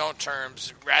away on his own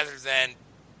terms rather than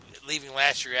leaving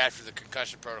last year after the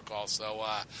concussion protocol. So,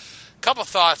 a couple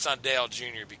thoughts on Dale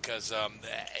Jr. because a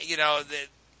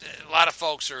lot of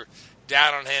folks are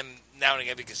down on him now and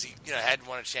again because he hadn't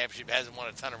won a championship, hasn't won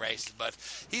a ton of races, but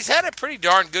he's had a pretty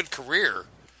darn good career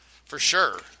for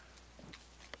sure.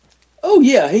 Oh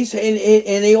yeah, he's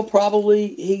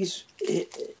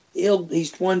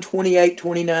won 28,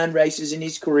 29 races in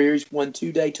his career. He's won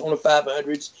 2 Daytona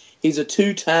 500s. He's a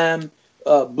 2-time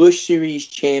Busch Series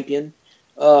champion.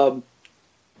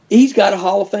 He's got a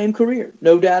Hall of Fame career,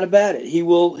 no doubt about it. He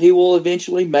will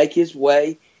eventually make his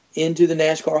way into the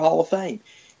NASCAR Hall of Fame.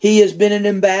 He has been an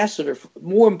ambassador.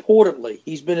 More importantly,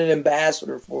 he's been an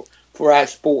ambassador for our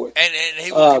sport. And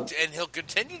he'll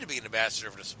continue to be an ambassador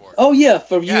for the sport. Oh, yeah,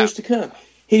 for years to come.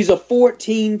 He's a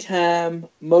 14-time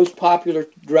most popular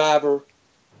driver.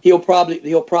 He'll probably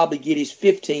get his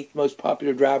 15th most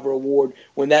popular driver award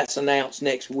when that's announced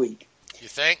next week. You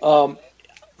think? I'm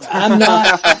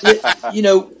not.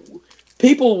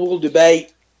 People will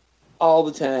debate all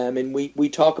the time, and we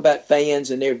talk about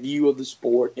fans and their view of the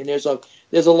sport. And there's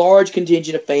a large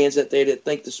contingent of fans out there that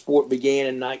think the sport began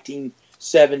in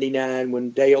 1979 when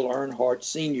Dale Earnhardt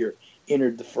Sr.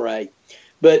 entered the fray.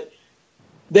 But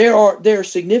there are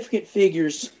significant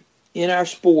figures in our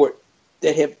sport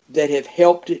that have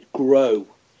helped it grow.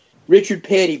 Richard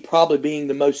Petty probably being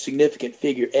the most significant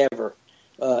figure ever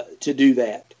to do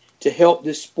that, to help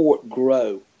this sport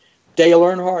grow. Dale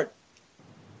Earnhardt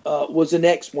was the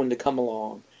next one to come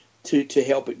along to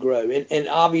help it grow. And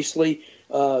obviously,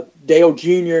 Dale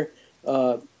Jr.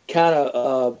 Kind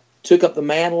of took up the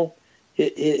mantle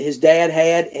his dad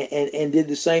had and did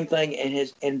the same thing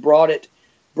and brought it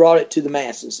to the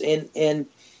masses. And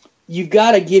you've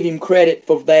got to give him credit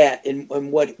for that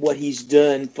and what he's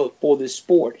done for this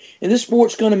sport. And this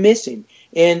sport's going to miss him.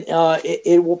 And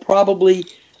it will probably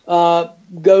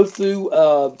go through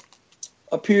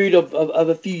a period of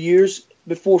a few years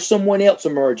before someone else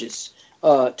emerges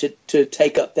to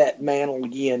take up that mantle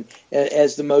again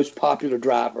as the most popular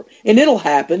driver. And it'll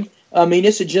happen. I mean,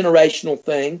 it's a generational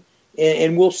thing,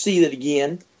 and we'll see that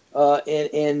again,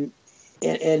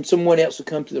 and someone else will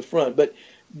come to the front. But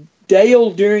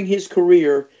Dale, during his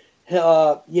career, he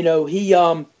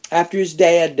after his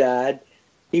dad died,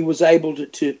 he was able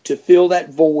to fill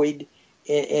that void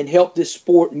and help this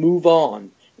sport move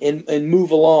on and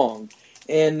move along.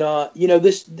 And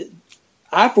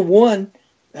I, for one,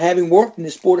 having worked in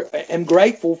this sport, am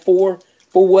grateful for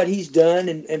what he's done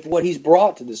and for what he's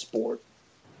brought to the sport.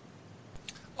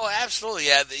 Oh, absolutely.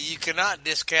 Yeah, you cannot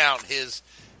discount his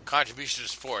contribution to the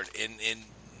sport in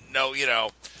no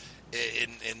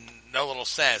little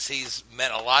sense. He's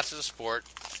meant a lot to the sport,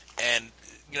 and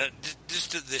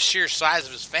just the sheer size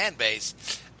of his fan base,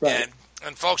 right.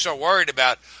 And folks are worried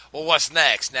about, well, what's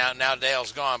next? Now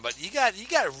Dale's gone, but you got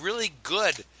really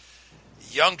good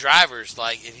young drivers,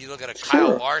 like if you look at a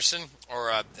Kyle Larson or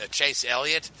a Chase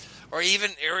Elliott, or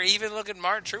even look at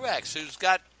Martin Truex, who's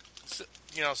got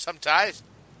some ties.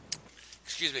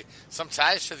 Excuse me, some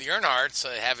ties to the Earnhardts,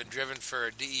 having driven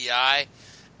for DEI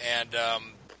and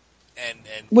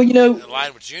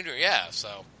aligned with Junior, yeah.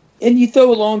 So, and you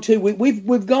throw along too.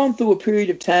 We've gone through a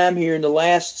period of time here in the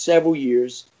last several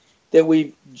years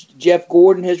that Jeff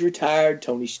Gordon has retired,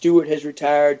 Tony Stewart has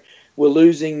retired. We're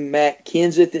losing Matt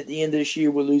Kenseth at the end of this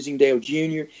year. We're losing Dale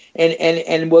Jr.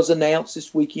 and was announced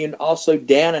this weekend. Also,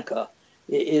 Danica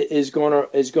is going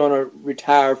to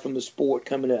retire from the sport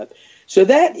coming up. So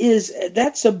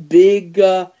that's a big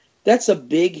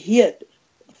hit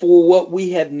for what we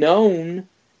have known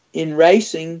in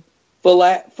racing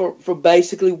for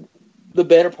basically the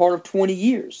better part of 20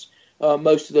 years.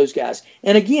 Most of those guys,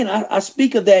 and again, I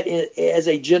speak of that as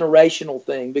a generational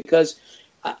thing because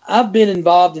I've been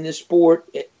involved in this sport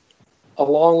a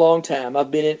long, long time.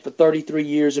 I've been in it for 33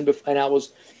 years, and I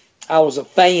was a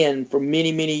fan for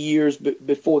many, many years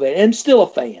before that, and I'm still a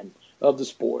fan of the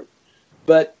sport.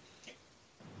 But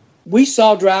we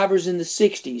saw drivers in the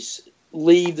 60s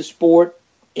leave the sport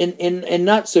in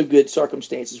not so good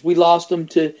circumstances. We lost them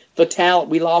to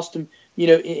fatality. We lost them,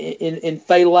 in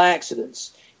fatal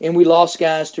accidents, and we lost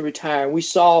guys to retire. We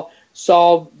saw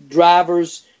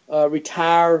drivers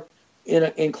retire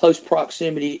in close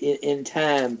proximity in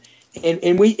time,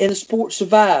 and the sport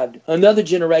survived. Another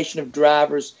generation of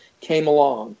drivers came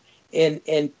along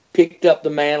and picked up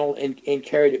the mantle and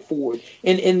carried it forward.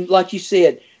 And like you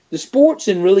said, the sport's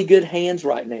in really good hands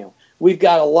right now. We've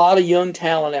got a lot of young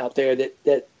talent out there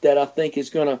that I think is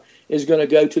gonna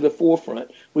go to the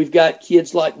forefront. We've got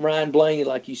kids like Ryan Blaney,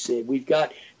 like you said. We've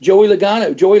got Joey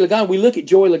Logano. We look at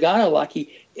Joey Logano like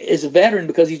he is a veteran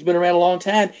because he's been around a long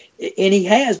time, and he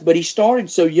has, but he started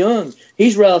so young.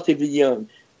 He's relatively young.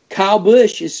 Kyle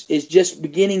Busch is just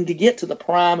beginning to get to the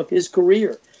prime of his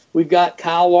career. We've got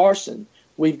Kyle Larson.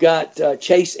 We've got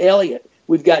Chase Elliott.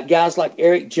 We've got guys like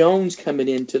Eric Jones coming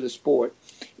into the sport,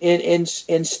 and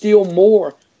still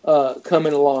more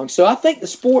coming along. So I think the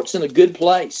sport's in a good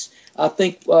place. I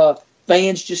think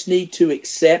fans just need to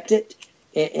accept it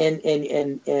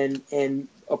and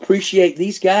appreciate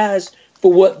these guys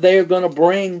for what they're going to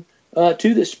bring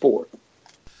to this sport.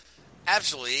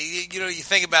 Absolutely. You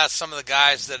think about some of the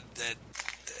guys that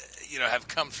have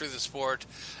come through the sport.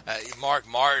 Mark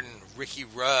Martin, Ricky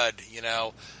Rudd,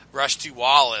 Rusty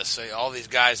Wallace, all these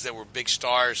guys that were big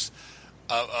stars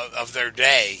of their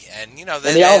day, and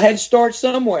they all had to start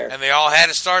somewhere. And they all had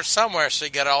to start somewhere. So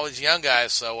you got all these young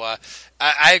guys. So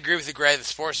I agree with you, Gray. The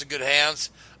sport's in good hands.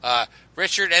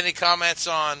 Richard, any comments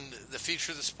on the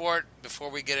future of the sport before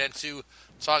we get into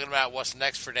talking about what's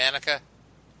next for Danica?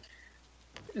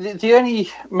 The only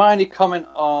minor comment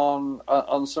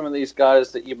on some of these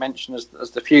guys that you mentioned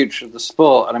as the future of the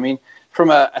sport, and I mean, from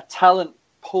a talent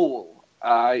pool,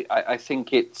 I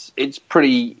think it's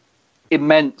pretty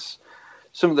immense.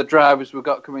 Some of the drivers we've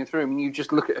got coming through. I mean, you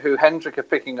just look at who Hendrick are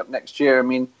picking up next year. I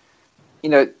mean,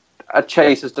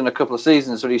 Chase has done a couple of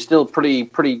seasons, but he's still pretty,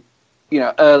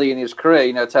 early in his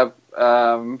career. To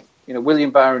have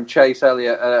William Byron, Chase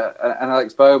Elliott, and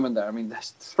Alex Bowman there. I mean,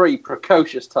 there's three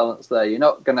precocious talents there. You're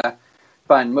not going to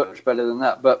find much better than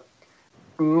that. But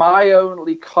my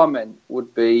only comment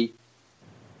would be,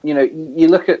 you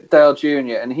look at Dale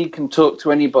Jr. and he can talk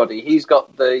to anybody. He's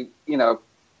got the,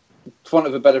 for want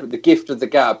of a better, the gift of the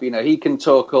gab. He can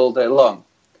talk all day long.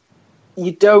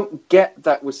 You don't get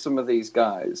that with some of these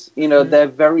guys. They're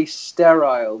very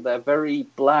sterile. They're very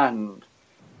bland.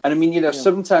 And I mean,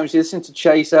 sometimes you listen to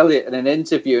Chase Elliott in an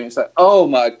interview and it's like, oh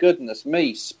my goodness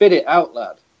me, spit it out,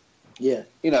 lad. Yeah.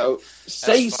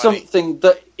 Say something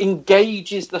that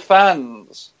engages the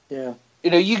fans. Yeah.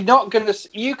 You're not going to,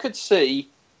 you could see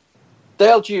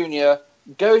Dale Jr.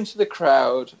 go into the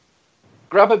crowd,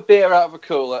 grab a beer out of a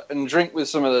cooler and drink with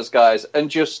some of those guys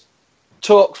and just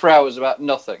talk for hours about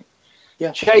nothing.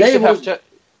 Yeah. Chase would have to...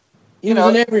 He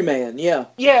was an everyman, yeah.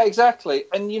 Yeah, exactly.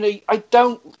 And,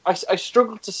 I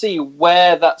struggle to see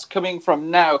where that's coming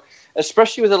from now,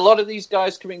 especially with a lot of these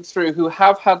guys coming through who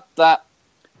have had that,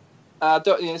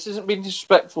 this isn't being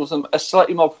disrespectful, some a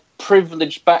slightly more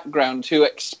privileged background who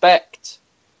expect,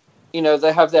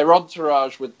 they have their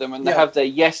entourage with them and they have their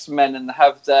yes men and they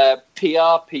have their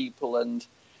PR people and,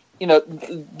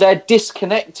 they're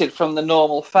disconnected from the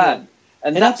normal fan. Yeah.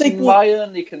 And that's my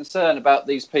only concern about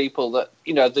these people, that,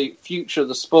 the future of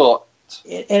the sport.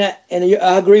 And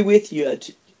I agree with you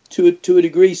to a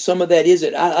degree. Some of that is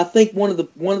it. I think one of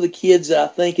the kids that I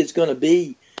think is going to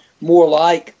be more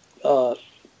like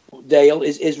Dale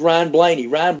is Ryan Blaney.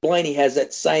 Ryan Blaney has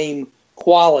that same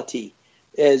quality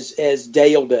as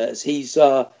Dale does. He's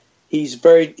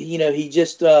very, he's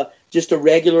just a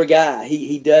regular guy.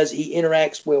 He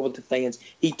interacts well with the fans.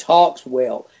 He talks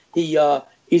well.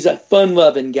 He's a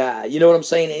fun-loving guy. You know what I'm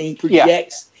saying? And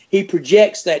he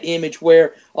projects that image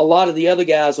where a lot of the other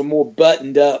guys are more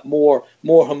buttoned up, more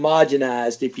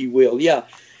homogenized, if you will. Yeah,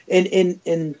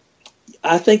 and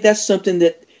I think that's something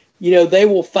that they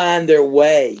will find their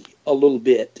way a little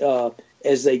bit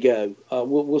as they go.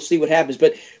 We'll see what happens.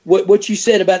 But what you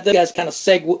said about the guys kind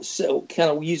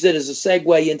of use it as a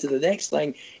segue into the next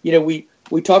thing. We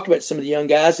talked about some of the young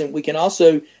guys, and we can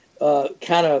also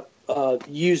kind of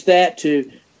use that to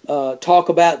talk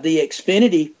about the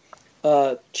Xfinity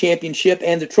championship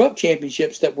and the truck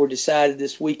championships that were decided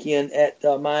this weekend at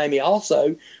Miami.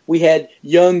 Also, we had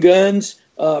young guns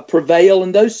prevail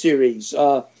in those series.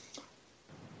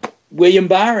 William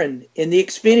Byron in the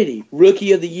Xfinity,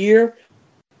 Rookie of the Year,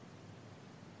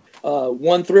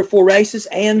 won 3 or 4 races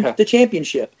and the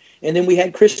championship. And then we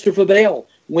had Christopher Bell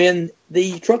win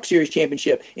the Truck Series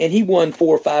championship, and he won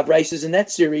 4 or 5 races in that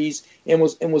series and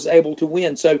was able to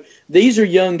win. So these are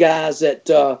young guys that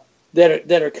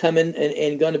are coming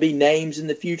and going to be names in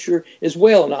the future as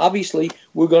well. And obviously,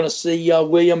 we're going to see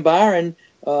William Byron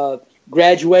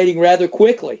graduating rather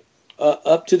quickly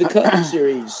up to the Cup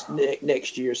Series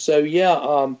next year. So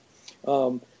yeah,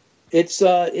 it's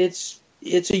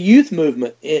a youth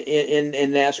movement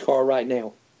in NASCAR right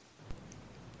now.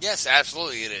 Yes,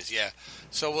 absolutely it is. Yeah.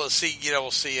 So we'll see.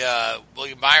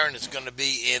 William Byron is going to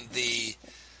be in the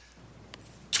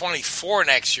 24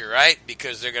 next year, right?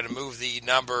 Because they're going to move the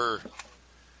number.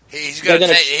 He's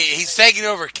taking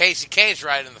over Casey Cage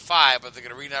right in the 5, but they're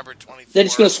going to renumber 24. They're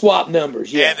just going to swap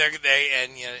numbers. Yeah.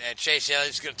 And Chase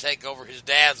Elliott's going to take over his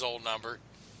dad's old number.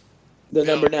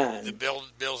 Number 9. The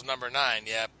Bill's number 9.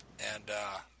 Yep.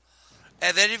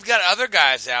 And then you've got other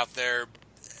guys out there.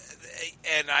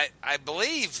 And I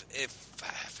believe,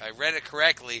 if I read it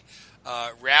correctly,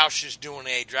 Roush is doing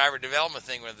a driver development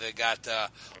thing where they got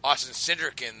Austin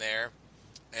Cindric in there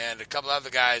and a couple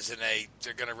other guys, and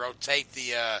they're going to rotate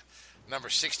the number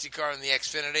 60 car in the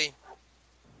Xfinity.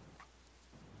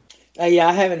 Yeah,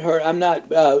 I haven't heard. I'm not.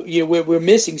 We're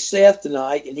missing Seth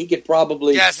tonight, and he could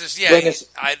probably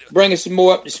bring us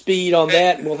more up to speed on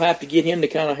that, and we'll have to get him to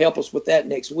kind of help us with that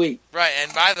next week. Right.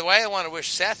 And by the way, I want to wish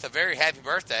Seth a very happy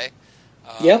birthday.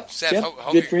 Seth,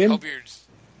 good for him.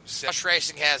 Roush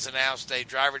Racing has announced a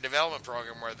driver development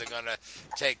program where they're going to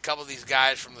take a couple of these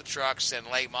guys from the trucks and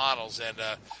late models and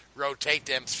rotate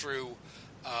them through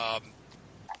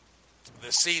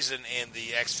the season in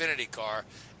the Xfinity car.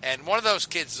 And one of those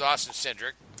kids is Austin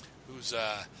Cindric, who's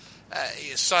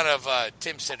son of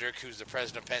Tim Cindric, who's the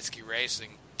president of Penske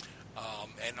Racing.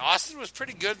 And Austin was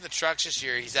pretty good in the trucks this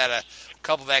year. He's had a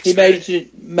couple of He made it to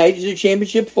the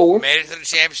championship 4. Made it to the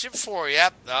championship 4.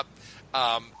 Yep.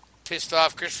 Pissed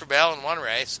off Christopher Bell in one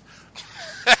race.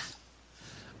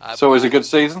 So it was a good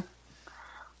season.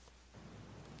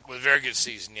 It was a very good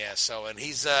season, yeah. So, and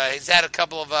he's had a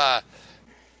couple of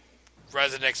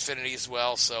runs in Xfinity as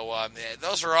well. So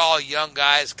those are all young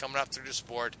guys coming up through the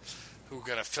sport who are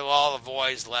going to fill all the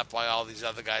voids left by all these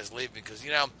other guys leaving. Because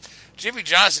Jimmy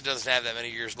Johnson doesn't have that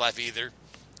many years left either.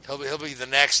 He'll be the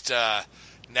next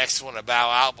one to bow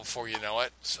out before you know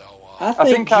it. So I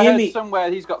think I heard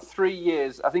somewhere he's got 3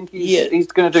 years. I think he's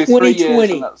going to do 3 years.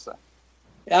 And that's it.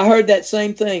 I heard that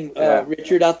same thing,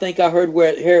 Richard. I think I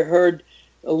heard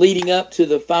leading up to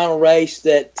the final race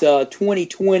that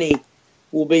 2020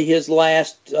 will be his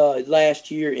last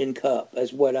year in Cup.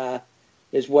 Is what I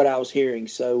was hearing.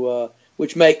 So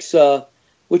which makes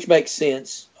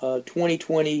sense.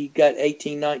 2020 got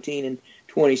 18, 19, and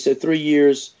 20. So 3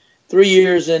 years,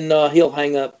 and he'll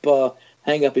hang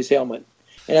up his helmet.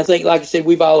 And I think, like I said,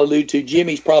 we've all alluded to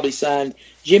Jimmy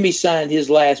signed his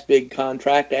last big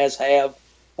contract, as have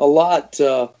a lot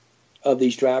of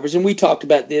these drivers. And we talked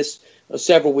about this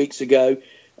several weeks ago.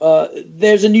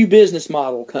 There's a new business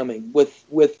model coming with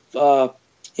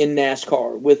in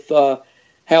NASCAR with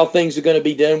how things are going to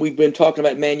be done. We've been talking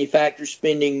about manufacturers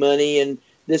spending money and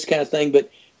this kind of thing, but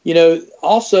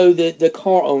also the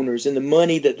car owners and the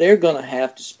money that they're going to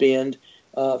have to spend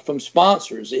from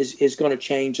sponsors is going to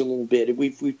change a little bit.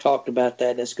 We've talked about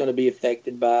that. That's going to be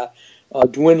affected by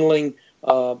dwindling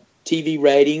TV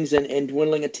ratings and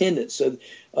dwindling attendance. So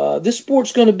this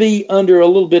sport's going to be under a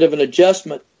little bit of an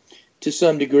adjustment to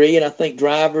some degree, and I think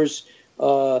drivers,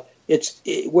 where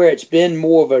it's been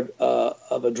more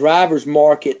of a driver's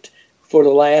market for the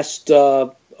last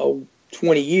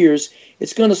 20 years.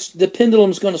 The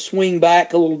pendulum's going to swing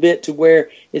back a little bit to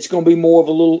where it's going to be more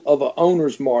of an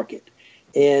owner's market,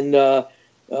 and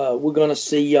we're going to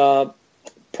see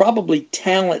probably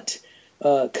talent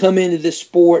come into this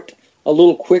sport a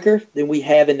little quicker than we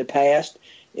have in the past,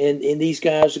 and these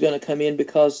guys are going to come in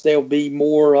because they'll be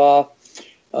more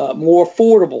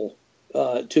affordable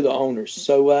to the owners.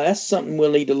 So that's something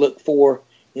we'll need to look for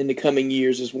in the coming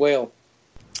years as well.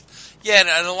 Yeah,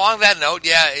 and along that note,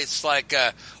 it's like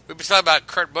we've been talking about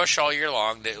Kurt Busch all year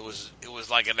long. It was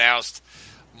like announced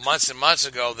months and months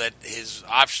ago that his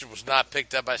option was not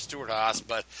picked up by Stewart-Haas,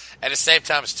 but at the same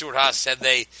time, Stewart-Haas said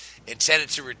they intended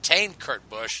to retain Kurt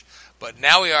Busch. But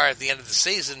now we are at the end of the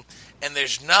season, and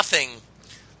there's nothing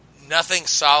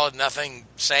solid, nothing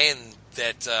saying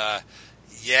that,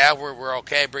 we're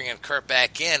okay bringing Kurt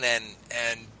back in. And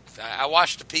I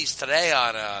watched a piece today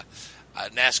on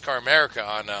NASCAR America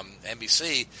on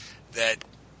NBC that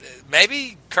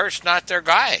maybe Kurt's not their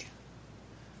guy.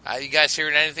 You guys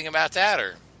hearing anything about that?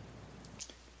 Or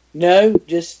no,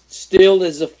 just still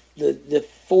as the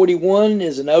 41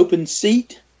 is an open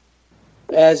seat,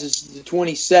 as is the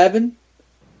 27.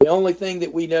 The only thing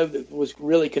that we know that was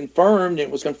really confirmed, and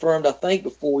it was confirmed, I think,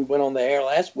 before we went on the air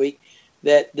last week,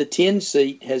 that the 10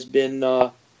 seat has been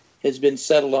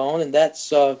settled on, and that's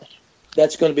going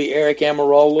to be Eric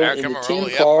Almirola in the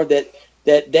 10 car that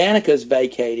Danica's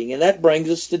vacating, and that brings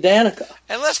us to Danica.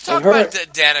 And let's talk about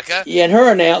Danica. Yeah, and her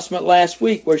announcement last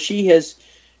week, where she has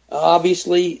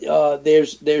obviously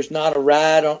there's not a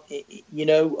ride on,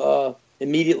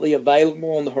 immediately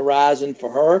available on the horizon for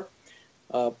her,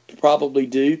 probably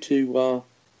due to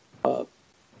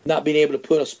not being able to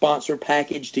put a sponsor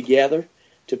package together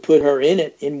to put her in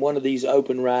it in one of these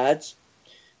open rides.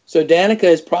 So Danica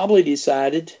has probably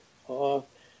decided,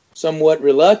 somewhat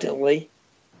reluctantly,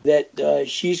 that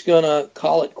she's going to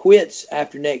call it quits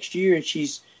after next year, and she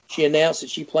announced that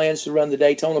she plans to run the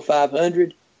Daytona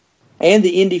 500 and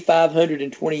the Indy 500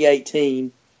 in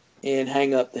 2018 and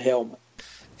hang up the helmet.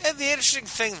 And the interesting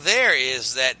thing there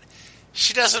is that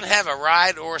she doesn't have a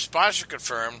ride or a sponsor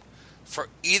confirmed for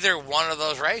either one of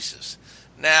those races.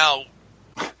 Now,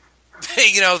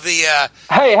 Hey,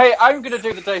 I'm going to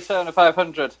do the Daytona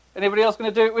 500. Anybody else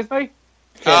going to do it with me?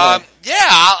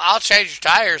 I'll change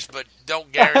your tires, but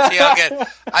don't guarantee I'll get.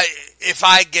 If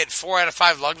I get 4 out of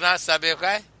 5 lug nuts, that'd be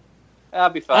okay. That'll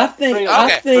be fine. I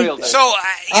think. So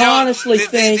I honestly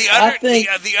think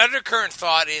the undercurrent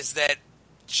thought is that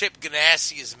Chip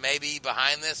Ganassi is maybe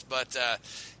behind this, but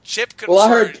Chip confirmed. Well, I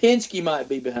heard Penske might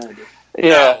be behind it.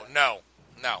 Yeah. No.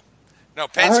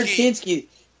 Penske. I heard Penske.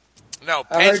 No,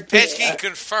 Penske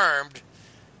confirmed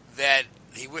that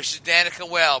he wishes Danica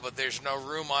well, but there's no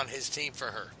room on his team for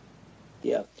her.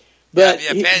 Yeah. But,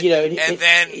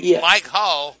 Mike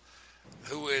Hull,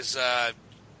 who is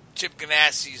Chip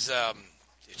Ganassi's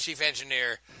chief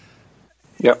engineer,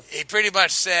 Yep. He pretty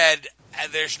much said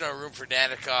there's no room for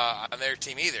Danica on their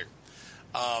team either.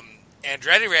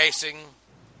 Andretti Racing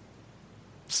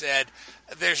said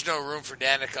there's no room for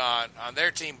Danica on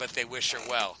their team, but they wish her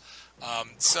well.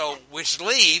 So, which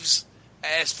leaves,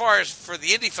 as far as for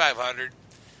the Indy 500,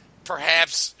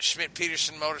 perhaps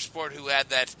Schmidt-Peterson Motorsport, who had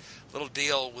that little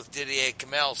deal with Didier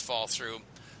Camels fall through,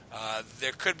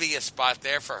 there could be a spot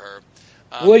there for her.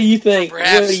 What do you think?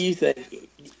 Perhaps, what do you think?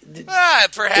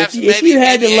 Perhaps if you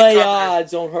had to lay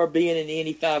odds on her being in the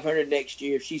Indy 500 next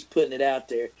year, if she's putting it out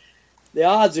there, the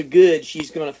odds are good.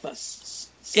 She's going to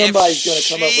somebody's going to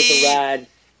come up with a ride,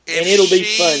 and it'll be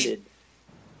funded.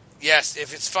 Yes,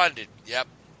 if it's funded. Yep.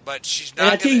 But she's not.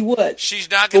 And I tell you what, she's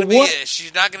not going to be.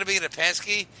 She's not going to be in a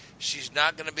Penske. She's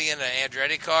not going to be in an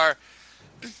Andretti car.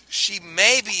 She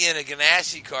may be in a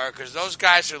Ganassi car because those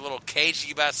guys are a little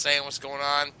cagey about saying what's going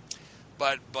on.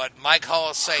 But Mike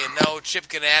Hull is saying no. Chip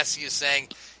Ganassi is saying,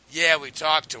 yeah, we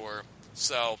talked to her.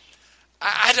 So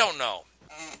I don't know.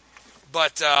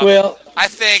 But well, I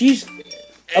think she's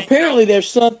apparently there's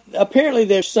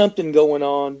something going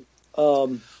on.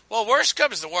 Well, worst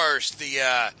comes to worst, the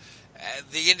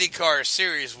IndyCar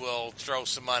series will throw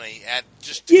some money at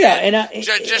just to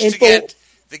get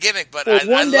the gimmick. But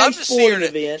I'd love to see her.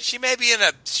 Event. She may be in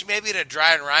a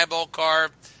Dry and Reinbold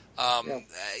car. As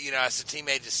a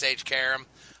teammate to Sage Karam.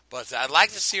 But I'd like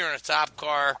to see her in a top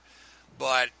car.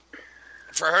 But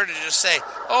for her to just say,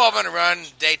 "Oh, I'm going to run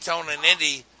Daytona and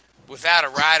Indy," without a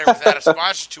rider, without a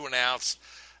sponsor to announce,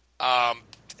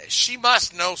 she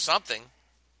must know something.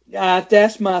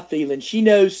 That's my feeling. She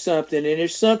knows something, and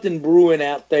there's something brewing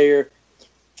out there.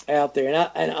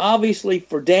 And obviously,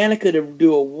 for Danica to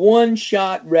do a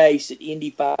one-shot race at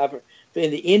Indy 500,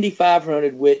 in the Indy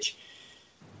 500, which,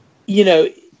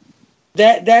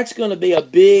 that's going to be a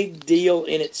big deal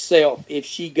in itself if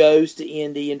she goes to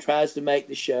Indy and tries to make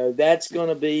the show. That's going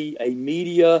to be a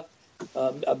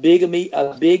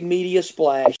big media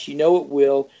splash. It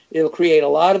will. It'll create a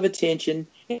lot of attention.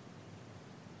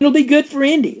 It'll be good for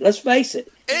Indy. Let's face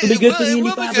it. It'll be good for the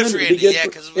Indy 500.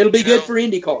 It'll be good for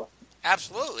IndyCar.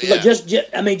 Absolutely. Yeah.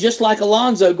 Just like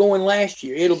Alonso going last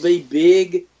year, it'll be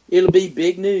big. It'll be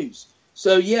big news.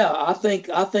 So yeah, I think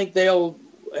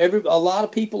a lot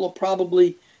of people will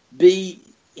probably be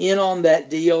in on that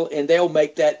deal, and they'll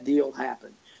make that deal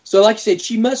happen. So like I said,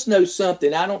 she must know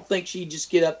something. I don't think she'd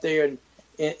just get up there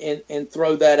and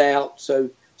throw that out. So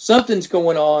something's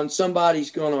going on. Somebody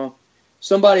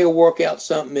will work out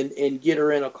something and get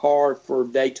her in a car for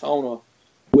Daytona,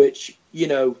 which,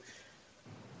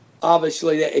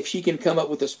 obviously that if she can come up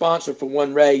with a sponsor for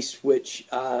one race, which,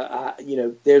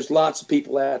 there's lots of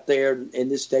people out there in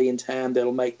this day and time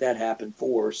that'll make that happen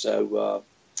for her. So,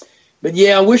 but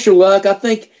yeah, I wish her luck. I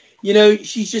think,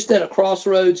 she's just at a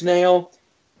crossroads now.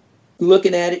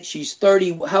 Looking at it, she's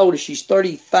 30. How old is she?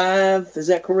 35. Is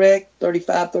that correct?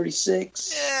 35,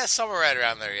 36? Yeah, somewhere right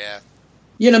around there, yeah.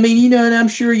 And I'm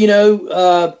sure,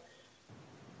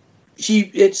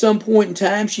 she, at some point in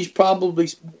time, she's probably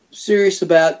serious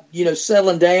about,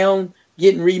 settling down,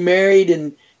 getting remarried,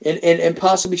 and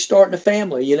possibly starting a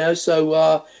family,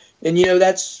 So,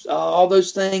 that's all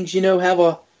those things, have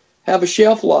a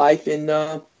shelf life,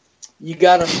 and you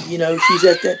gotta,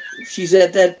 she's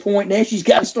at that point now. She's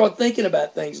got to start thinking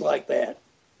about things like that.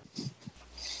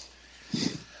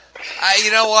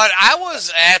 You know what? I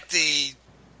was at the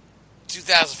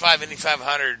 2005 Indy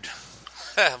 500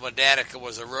 when Danica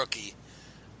was a rookie,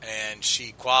 and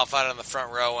she qualified on the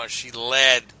front row and she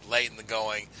led late in the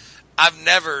going. I've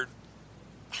never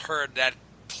heard that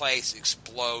place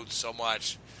explode so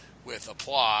much with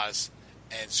applause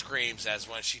and screams as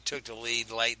when she took the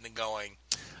lead late in the going.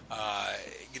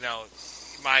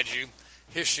 Mind you,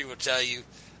 history will tell you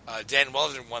Dan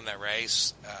Weldon won that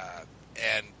race,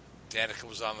 and Danica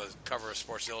was on the cover of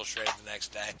Sports Illustrated the next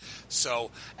day. So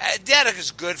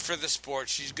Danica's good for the sport.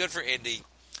 She's good for Indy.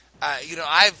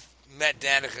 I've met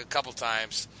Danica a couple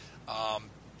times. I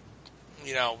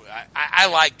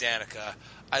like Danica.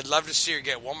 I'd love to see her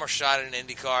get one more shot in an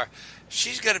IndyCar.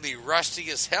 She's going to be rusty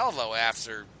as hell, though,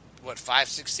 after,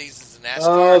 5-6 seasons in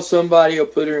NASCAR? Oh, somebody will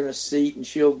put her in a seat, and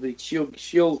she'll knock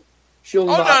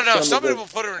no. Somebody will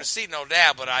put her in a seat, no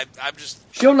doubt, but I'm just...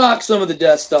 She'll knock some of the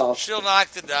dust off. She'll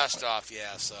knock the dust off,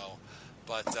 yeah, so...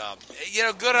 But,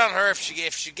 good on her if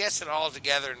she gets it all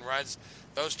together and runs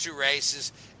those two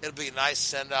races. It'll be a nice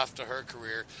send-off to her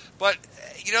career. But,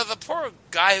 the poor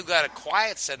guy who got a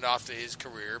quiet send-off to his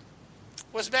career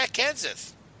was Matt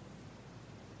Kenseth.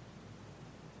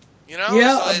 Yeah,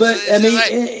 so but,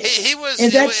 it was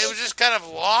just kind of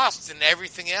lost in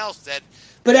everything else that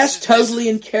But that's totally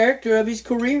in character of his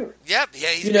career. Yep, yeah,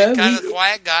 he's been kind of the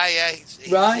quiet guy. Yeah, he's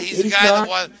the guy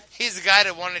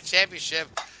that won the championship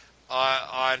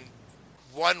on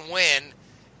one win,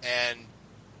 and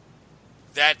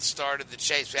that started the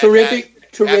chase.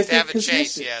 Terrific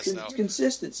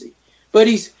Consistency. But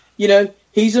he's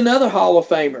another Hall of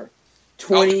Famer.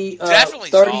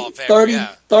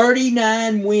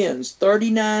 39 wins,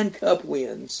 39 Cup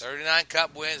wins. 39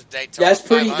 Cup wins, Daytona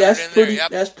 500.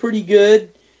 That's pretty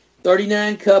good.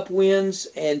 39 Cup wins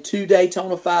and 2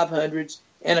 Daytona 500s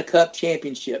and a Cup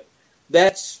championship.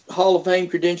 That's Hall of Fame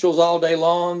credentials all day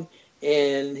long,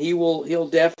 and he'll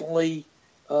definitely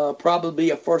probably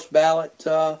be a first ballot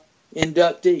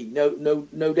inductee.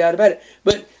 No doubt about it.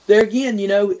 But there again, he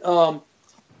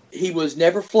was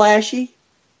never flashy.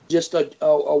 Just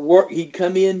a work. He'd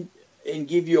come in and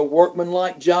give you a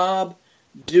workmanlike job,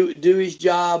 do his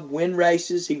job, win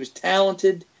races. He was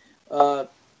talented, and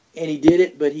he did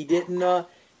it. But he didn't.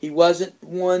 He wasn't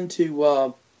one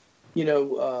to,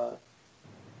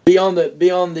 be on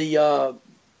the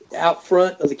out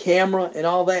front of the camera and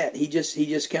all that. He just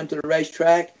came to the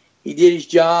racetrack. He did his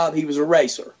job. He was a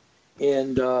racer,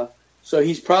 and so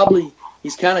he's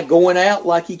kind of going out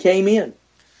like he came in.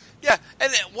 Yeah,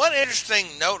 and one interesting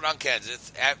note on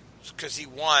Kenseth, because he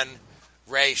won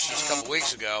race just a couple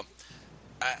weeks ago,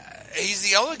 he's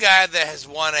the only guy that has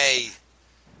won a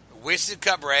Winston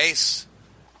Cup race,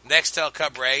 Nextel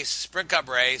Cup race, Sprint Cup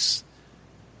race,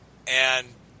 and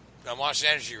a Monster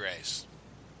Energy race.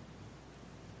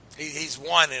 He's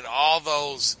won in all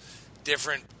those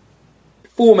different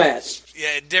formats.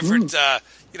 Yeah, different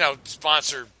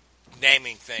sponsor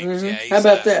naming things. Mm-hmm. Yeah, how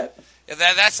about that?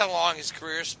 That's how long his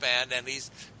career spanned, and he's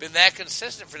been that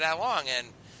consistent for that long.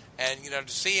 And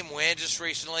to see him win just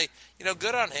recently,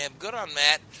 good on him, good on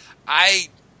Matt.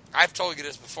 I've told you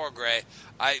this before, Gray.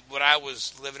 When I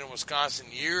was living in Wisconsin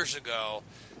years ago,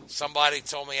 somebody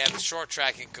told me at the short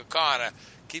track in Kaukauna,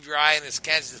 keep your eye on this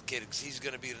Kenseth kid because he's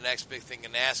going to be the next big thing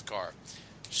in NASCAR.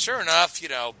 Sure enough,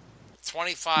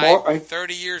 25,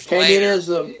 30 years later. Came in as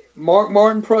a Mark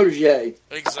Martin protege.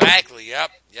 Exactly, yep.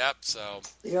 So.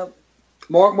 Yep.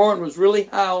 Mark Martin was really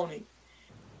high on him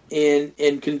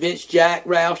and convinced Jack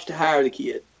Roush to hire the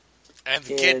kid. And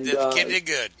the kid did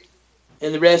good.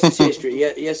 And the rest is history.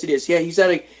 Yes, it is. Yeah, he's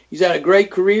had a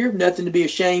great career, nothing to be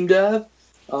ashamed of.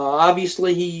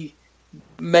 Obviously, he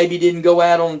maybe didn't go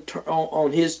out on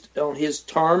his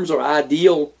terms, or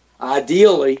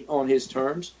ideally on his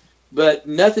terms, but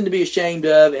nothing to be ashamed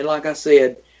of. And like I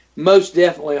said, most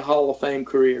definitely a Hall of Fame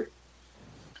career.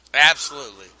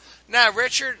 Absolutely. Now,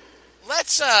 Richard,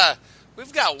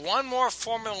 we've got one more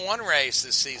Formula One race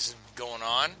this season going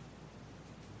on.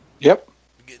 Yep.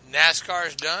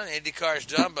 NASCAR's done, IndyCar's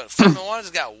done, but Formula One's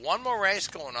got one more race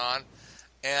going on,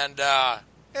 and the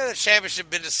championship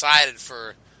been decided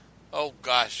for, a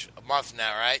month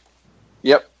now, right?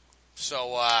 Yep.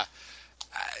 So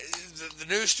the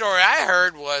news story I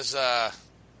heard was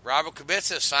Robert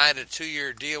Kubica signed a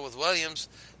 2-year deal with Williams.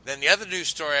 Then the other news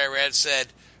story I read said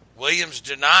Williams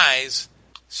denies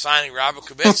signing Robert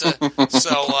Kubica.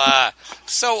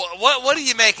 So what do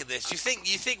you make of this? You think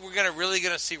we're really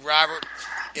gonna see Robert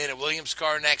in a Williams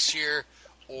car next year,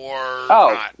 or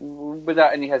not?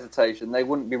 Without any hesitation, they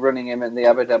wouldn't be running him in the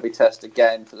Abu Dhabi test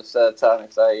again for the third time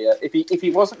if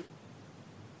he wasn't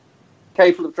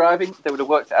capable of driving. They would have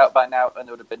worked it out by now, and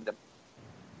they would have binned him.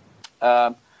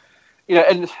 And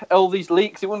all these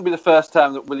leaks, it wouldn't be the first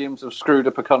time that Williams have screwed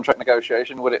up a contract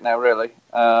negotiation, would it now, really?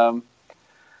 I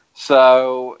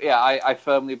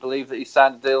firmly believe that he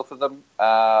signed a deal for them.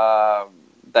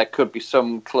 There could be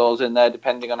some clause in there,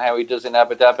 depending on how he does in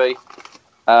Abu Dhabi.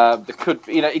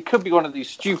 It could be one of these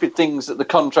stupid things that the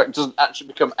contract doesn't actually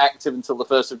become active until the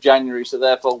 1st of January, so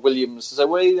therefore Williams says,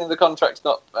 the contract's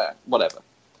not, whatever.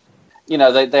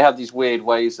 They have these weird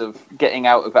ways of getting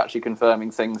out of actually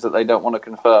confirming things that they don't want to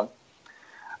confirm.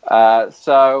 I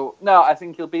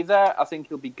think he'll be there. I think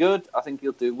he'll be good. I think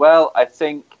he'll do well. I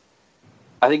think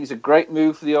it's a great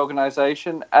move for the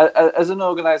organisation. As an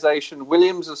organisation,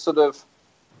 Williams is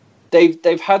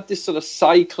they've had this sort of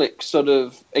cyclic sort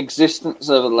of existence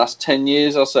over the last 10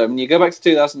 years or so. I mean, you go back to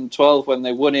 2012 when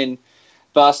they won in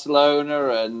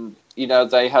Barcelona, and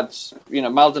they had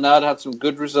Maldonado had some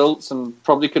good results and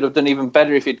probably could have done even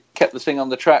better if he'd kept the thing on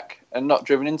the track and not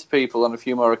driven into people on a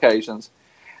few more occasions.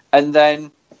 And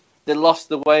then they lost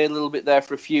the way a little bit there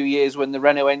for a few years when the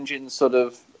Renault engine sort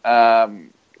of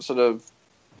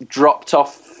dropped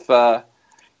off the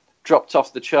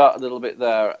chart a little bit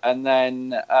there, and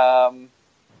then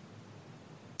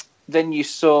you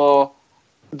saw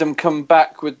them come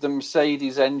back with the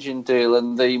Mercedes engine deal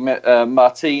and the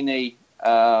Martini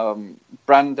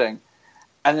branding,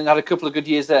 and then had a couple of good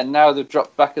years there. And now they've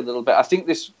dropped back a little bit. I think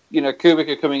this,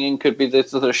 Kubica coming in could be the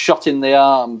sort of shot in the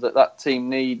arm that team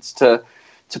needs to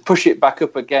push it back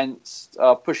up against,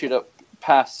 push it up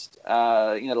past,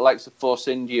 the likes of Force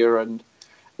India and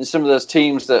some of those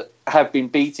teams that have been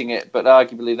beating it, but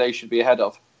arguably they should be ahead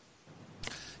of.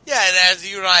 Yeah, and as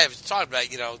you and I have talked about,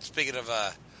 speaking of,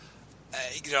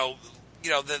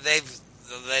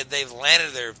 they've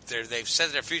landed they've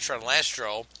set their future on Lance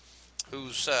Stroll,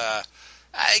 who's,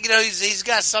 he's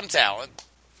got some talent,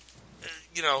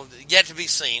 yet to be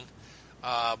seen,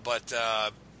 but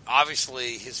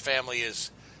obviously his family is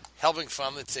helping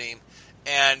fund the team,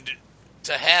 and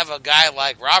to have a guy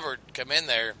like Robert come in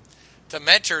there to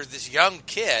mentor this young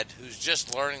kid who's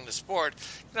just learning the sport.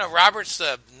 Roberts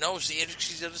knows the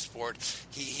intricacies of the sport.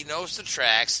 He knows the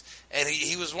tracks, and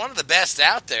he was one of the best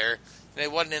out there. And he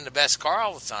wasn't in the best car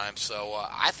all the time. So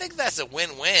I think that's a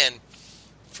win-win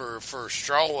for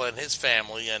Stroll and his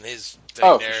family and his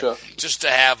thing there. Sure. Just to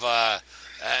have a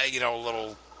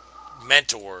little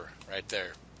mentor right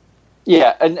there.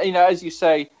 Yeah, and as you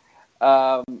say,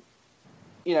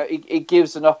 it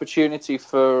gives an opportunity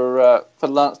for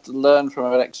Lance to learn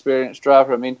from an experienced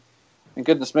driver. I mean, and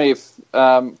goodness me, if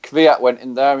Kvyat went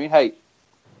in there, hey,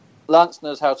 Lance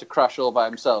knows how to crash all by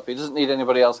himself. He doesn't need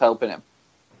anybody else helping him.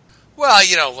 Well,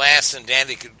 Lance and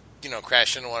Dandy could,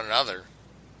 crash into one another.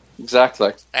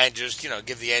 Exactly. And just,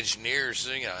 give the engineers,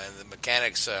 and the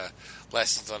mechanics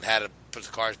lessons on how to put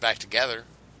the cars back together.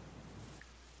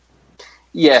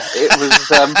 Yeah, it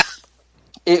was...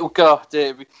 I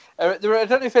don't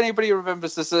know if anybody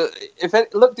remembers this.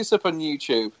 Look this up on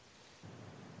YouTube.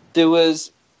 There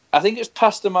was, I think it's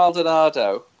Pastor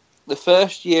Maldonado, the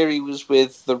first year he was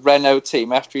with the Renault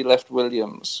team after he left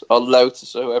Williams, or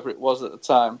Lotus, or whoever it was at the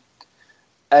time.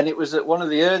 And it was at one of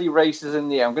the early races in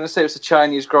the year. I'm going to say it was the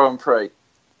Chinese Grand Prix.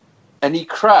 And he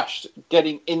crashed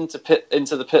getting into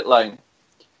the pit lane.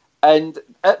 And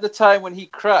at the time when he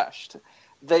crashed,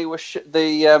 they were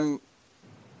the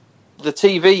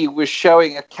TV was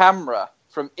showing a camera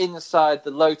from inside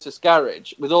the Lotus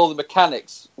garage with all the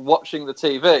mechanics watching the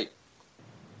TV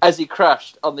as he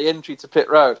crashed on the entry to pit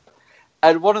road.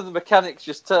 And one of the mechanics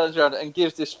just turns around and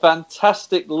gives this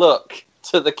fantastic look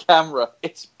to the camera.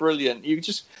 It's brilliant. You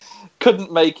just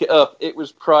couldn't make it up. It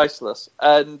was priceless.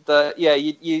 And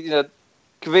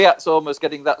Kvyat's almost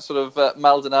getting that sort of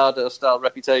Maldonado-style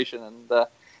reputation. And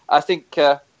I think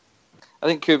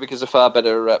Kubica's a far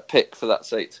better pick for that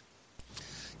seat.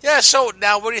 Yeah, so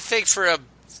now what do you think for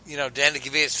Danny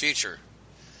Kvyat's future?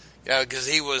 Because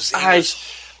is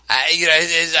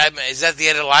that the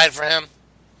end of the line for him?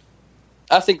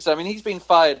 I think so. I mean, he's been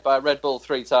fired by Red Bull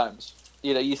 3 times.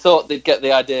 You thought they'd get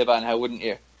the idea by now, wouldn't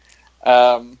you?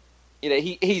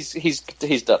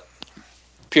 He's done.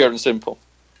 Pure and simple.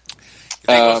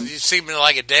 You seem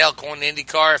like a Dale going to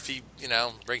IndyCar if he,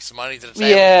 brings some money to the table?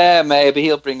 Yeah, maybe.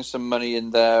 He'll bring some money in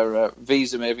there.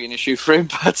 Visa may be an issue for him,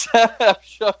 but I'm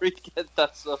sure he'd get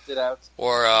that sorted out.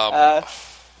 Or,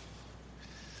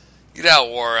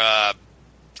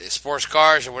 sports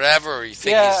cars or whatever. Or you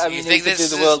think he could do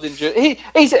the World Endurance.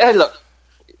 Look,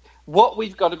 what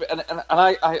we've got to be, and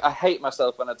I hate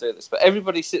myself when I do this, but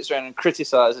everybody sits around and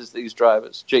criticises these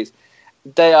drivers. Jeez.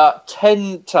 They are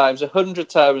 10 times, 100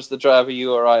 times the driver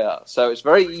you or I are. So it's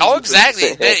very easy. Oh, exactly.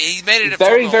 He made it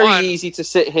very, very easy to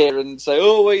sit here and say,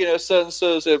 so and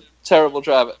so's a terrible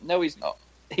driver. No, he's not.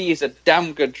 He is a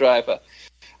damn good driver.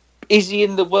 Is he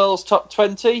in the world's top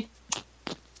 20?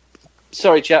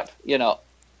 Sorry, chap, you're not.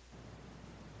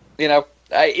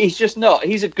 He's just not.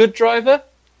 He's a good driver,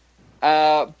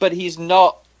 but he's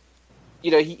not.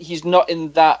 He's not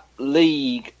in that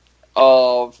league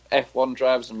of F1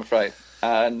 drivers, I'm afraid.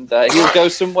 And he'll go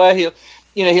somewhere. He'll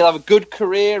have a good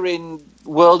career in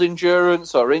World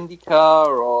Endurance or IndyCar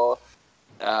or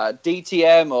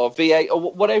DTM or V8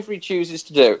 or whatever he chooses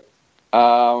to do.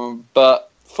 But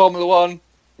Formula One,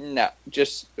 no.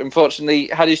 Just unfortunately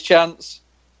had his chance.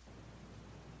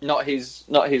 Not his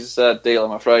deal,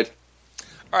 I'm afraid.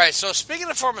 All right. So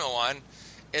speaking of Formula One,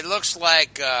 it looks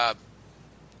like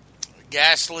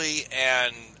Gasly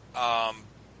and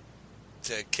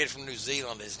the kid from New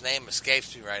Zealand, his name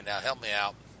escapes me right now. Help me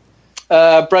out.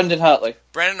 Brendan Hartley.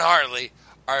 Brendan Hartley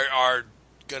are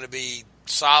going to be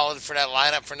solid for that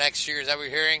lineup for next year. Is that what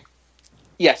you're hearing?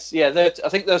 Yes, yeah. I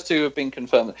think those two have been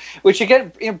confirmed. Which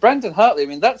again, Brendan Hartley. I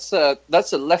mean, that's a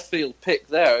left field pick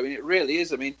there. I mean, it really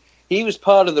is. I mean, he was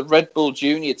part of the Red Bull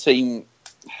Junior team.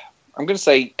 I'm going to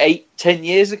say 8-10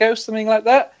 years ago, something like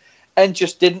that, and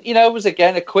just didn't. Was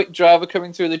again a quick driver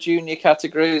coming through the junior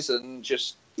categories and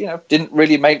just. Didn't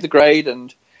really make the grade,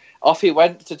 and off he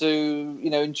went to do,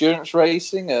 endurance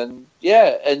racing, and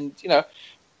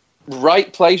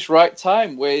right place, right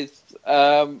time with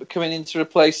coming in to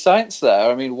replace Sainz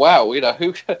there. I mean, wow,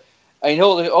 who? I mean,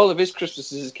 all of his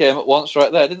Christmases came at once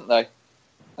right there, didn't they?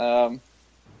 Good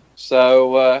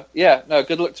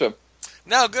luck to him.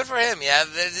 No, good for him. Yeah,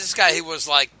 this guy, he was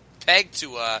like pegged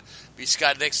to be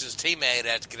Scott Dixon's teammate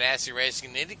at Ganassi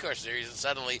Racing in the IndyCar Series, and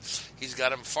suddenly he's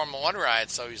got him Formula One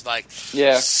ride. So he's like,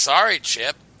 sorry,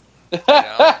 Chip.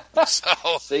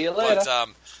 So see you later.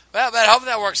 But I hope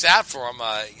that works out for him.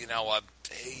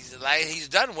 He's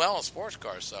done well in sports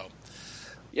cars. So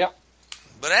yeah.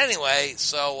 But anyway,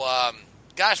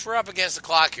 gosh, we're up against the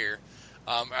clock here.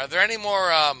 Are there any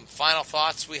more final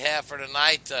thoughts we have for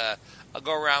tonight? I'll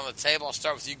go around the table. I'll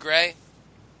start with you, Gray.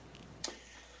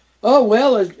 Oh,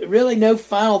 well, there's really no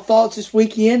final thoughts this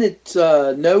weekend. It's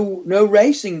no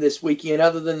racing this weekend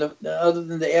other than the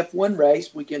F1 race.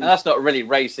 And that's not really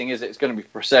racing, is it? It's going to be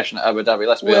procession at Abu Dhabi.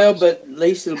 Let's be honest. But at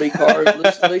least it'll be cars.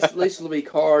 at least it'll be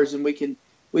cars, and we can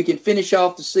finish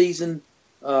off the season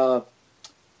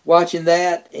watching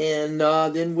that, and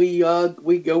then we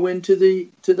go into the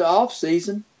off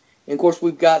season. And of course,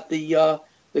 we've got the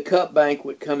Cup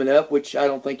banquet coming up, which I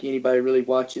don't think anybody really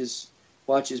watches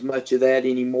much of that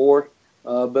anymore.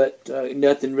 But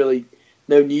nothing really,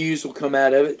 no news will come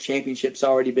out of it. Championship's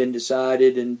already been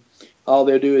decided, and all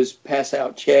they'll do is pass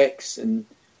out checks and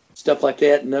stuff like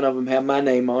that. And none of them have my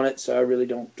name on it, so I really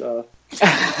don't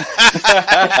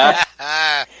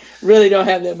really don't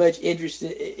have that much interest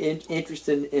in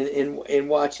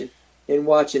watching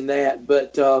that.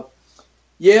 But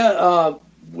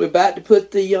we're about to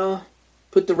put the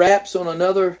wraps on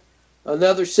another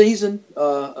season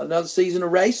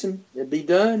of racing. It'll be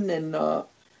done, and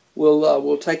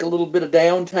we'll take a little bit of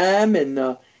downtime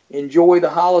and enjoy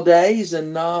the holidays,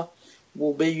 and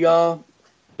we'll be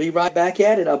right back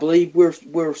at it. I believe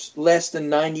we're less than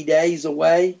 90 days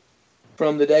away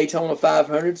from the Daytona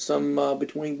 500. Some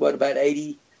between about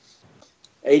 80,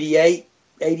 88,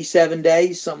 87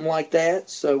 days, something like that.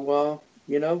 So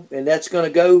and that's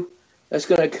going to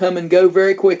come and go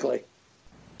very quickly.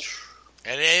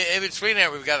 And in between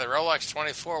there, we've got the Rolex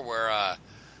 24, where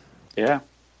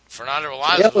Fernando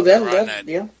Alonso.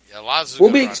 Yeah,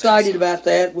 we'll be excited about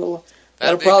that.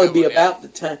 That'll probably be about the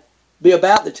time. Be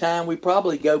about the time we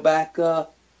probably go back on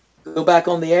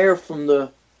the air from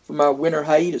our winter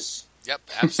hiatus. Yep,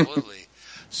 absolutely.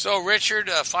 So, Richard,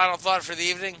 final thought for the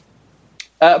evening?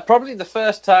 Probably the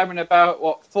first time in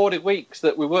about 40 weeks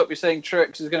that we won't be saying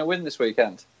Truex is going to win this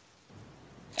weekend.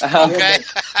 Okay.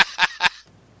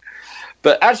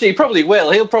 But actually, he probably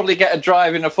will. He'll probably get a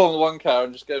drive in a Formula One car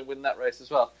and just go and win that race as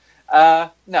well.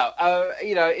 It's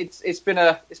been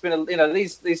a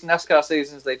these NASCAR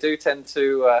seasons, they do tend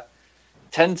to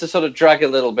sort of drag a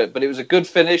little bit, but it was a good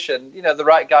finish, and the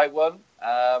right guy won.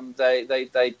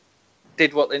 They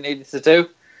did what they needed to do.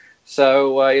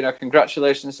 So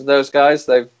congratulations to those guys.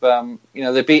 They've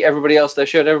they beat everybody else. They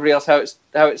showed everybody else how it's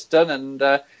done,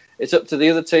 and it's up to the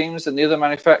other teams and the other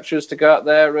manufacturers to go out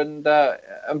there and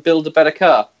build a better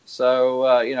car.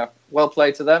 So, well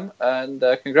played to them, and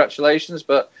congratulations.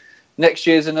 But next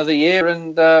year's another year,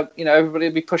 and, everybody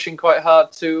will be pushing quite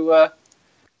hard to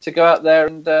go out there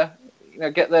and,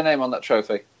 get their name on that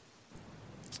trophy.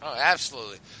 Oh,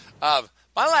 absolutely. My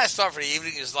last thought for the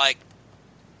evening is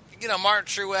Martin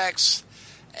Truex,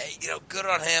 good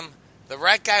on him. The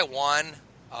right guy won.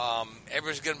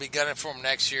 Everybody's going to be gunning for him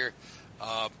next year.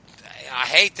 I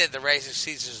hate that the racing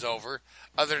season is over,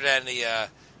 other than the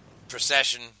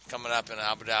procession coming up in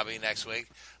Abu Dhabi next week.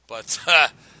 But,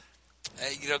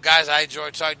 guys, I enjoy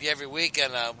talking to you every week,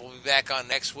 and we'll be back on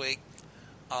next week.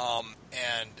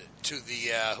 And to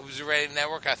the Who's Radio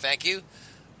Network, I thank you.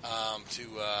 To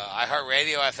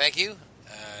iHeartRadio, I thank you.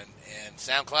 And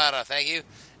SoundCloud, I thank you.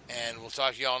 And we'll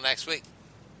talk to you all next week.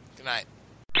 Good night.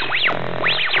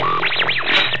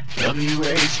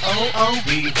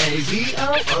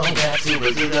 WHOOBAZOO, that's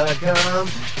Subaru.com.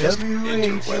 Enter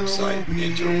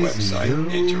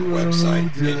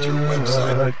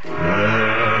website.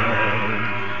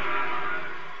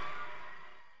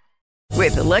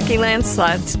 With the Lucky Land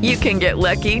Slots, you can get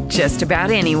lucky just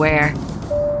about anywhere.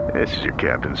 This is your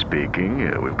captain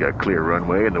speaking. We've got clear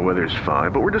runway and the weather's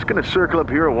fine, but we're just going to circle up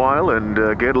here a while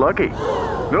and get lucky.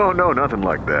 No, nothing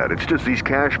like that. It's just these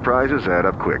cash prizes add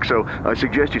up quick. So I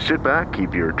suggest you sit back,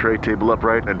 keep your tray table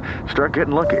upright, and start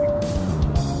getting lucky.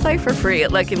 Play for free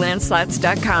at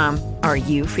LuckyLandSlots.com. Are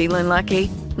you feeling lucky?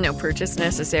 No purchase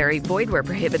necessary. Void where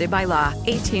prohibited by law.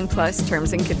 18+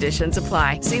 terms and conditions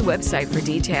apply. See website for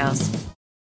details.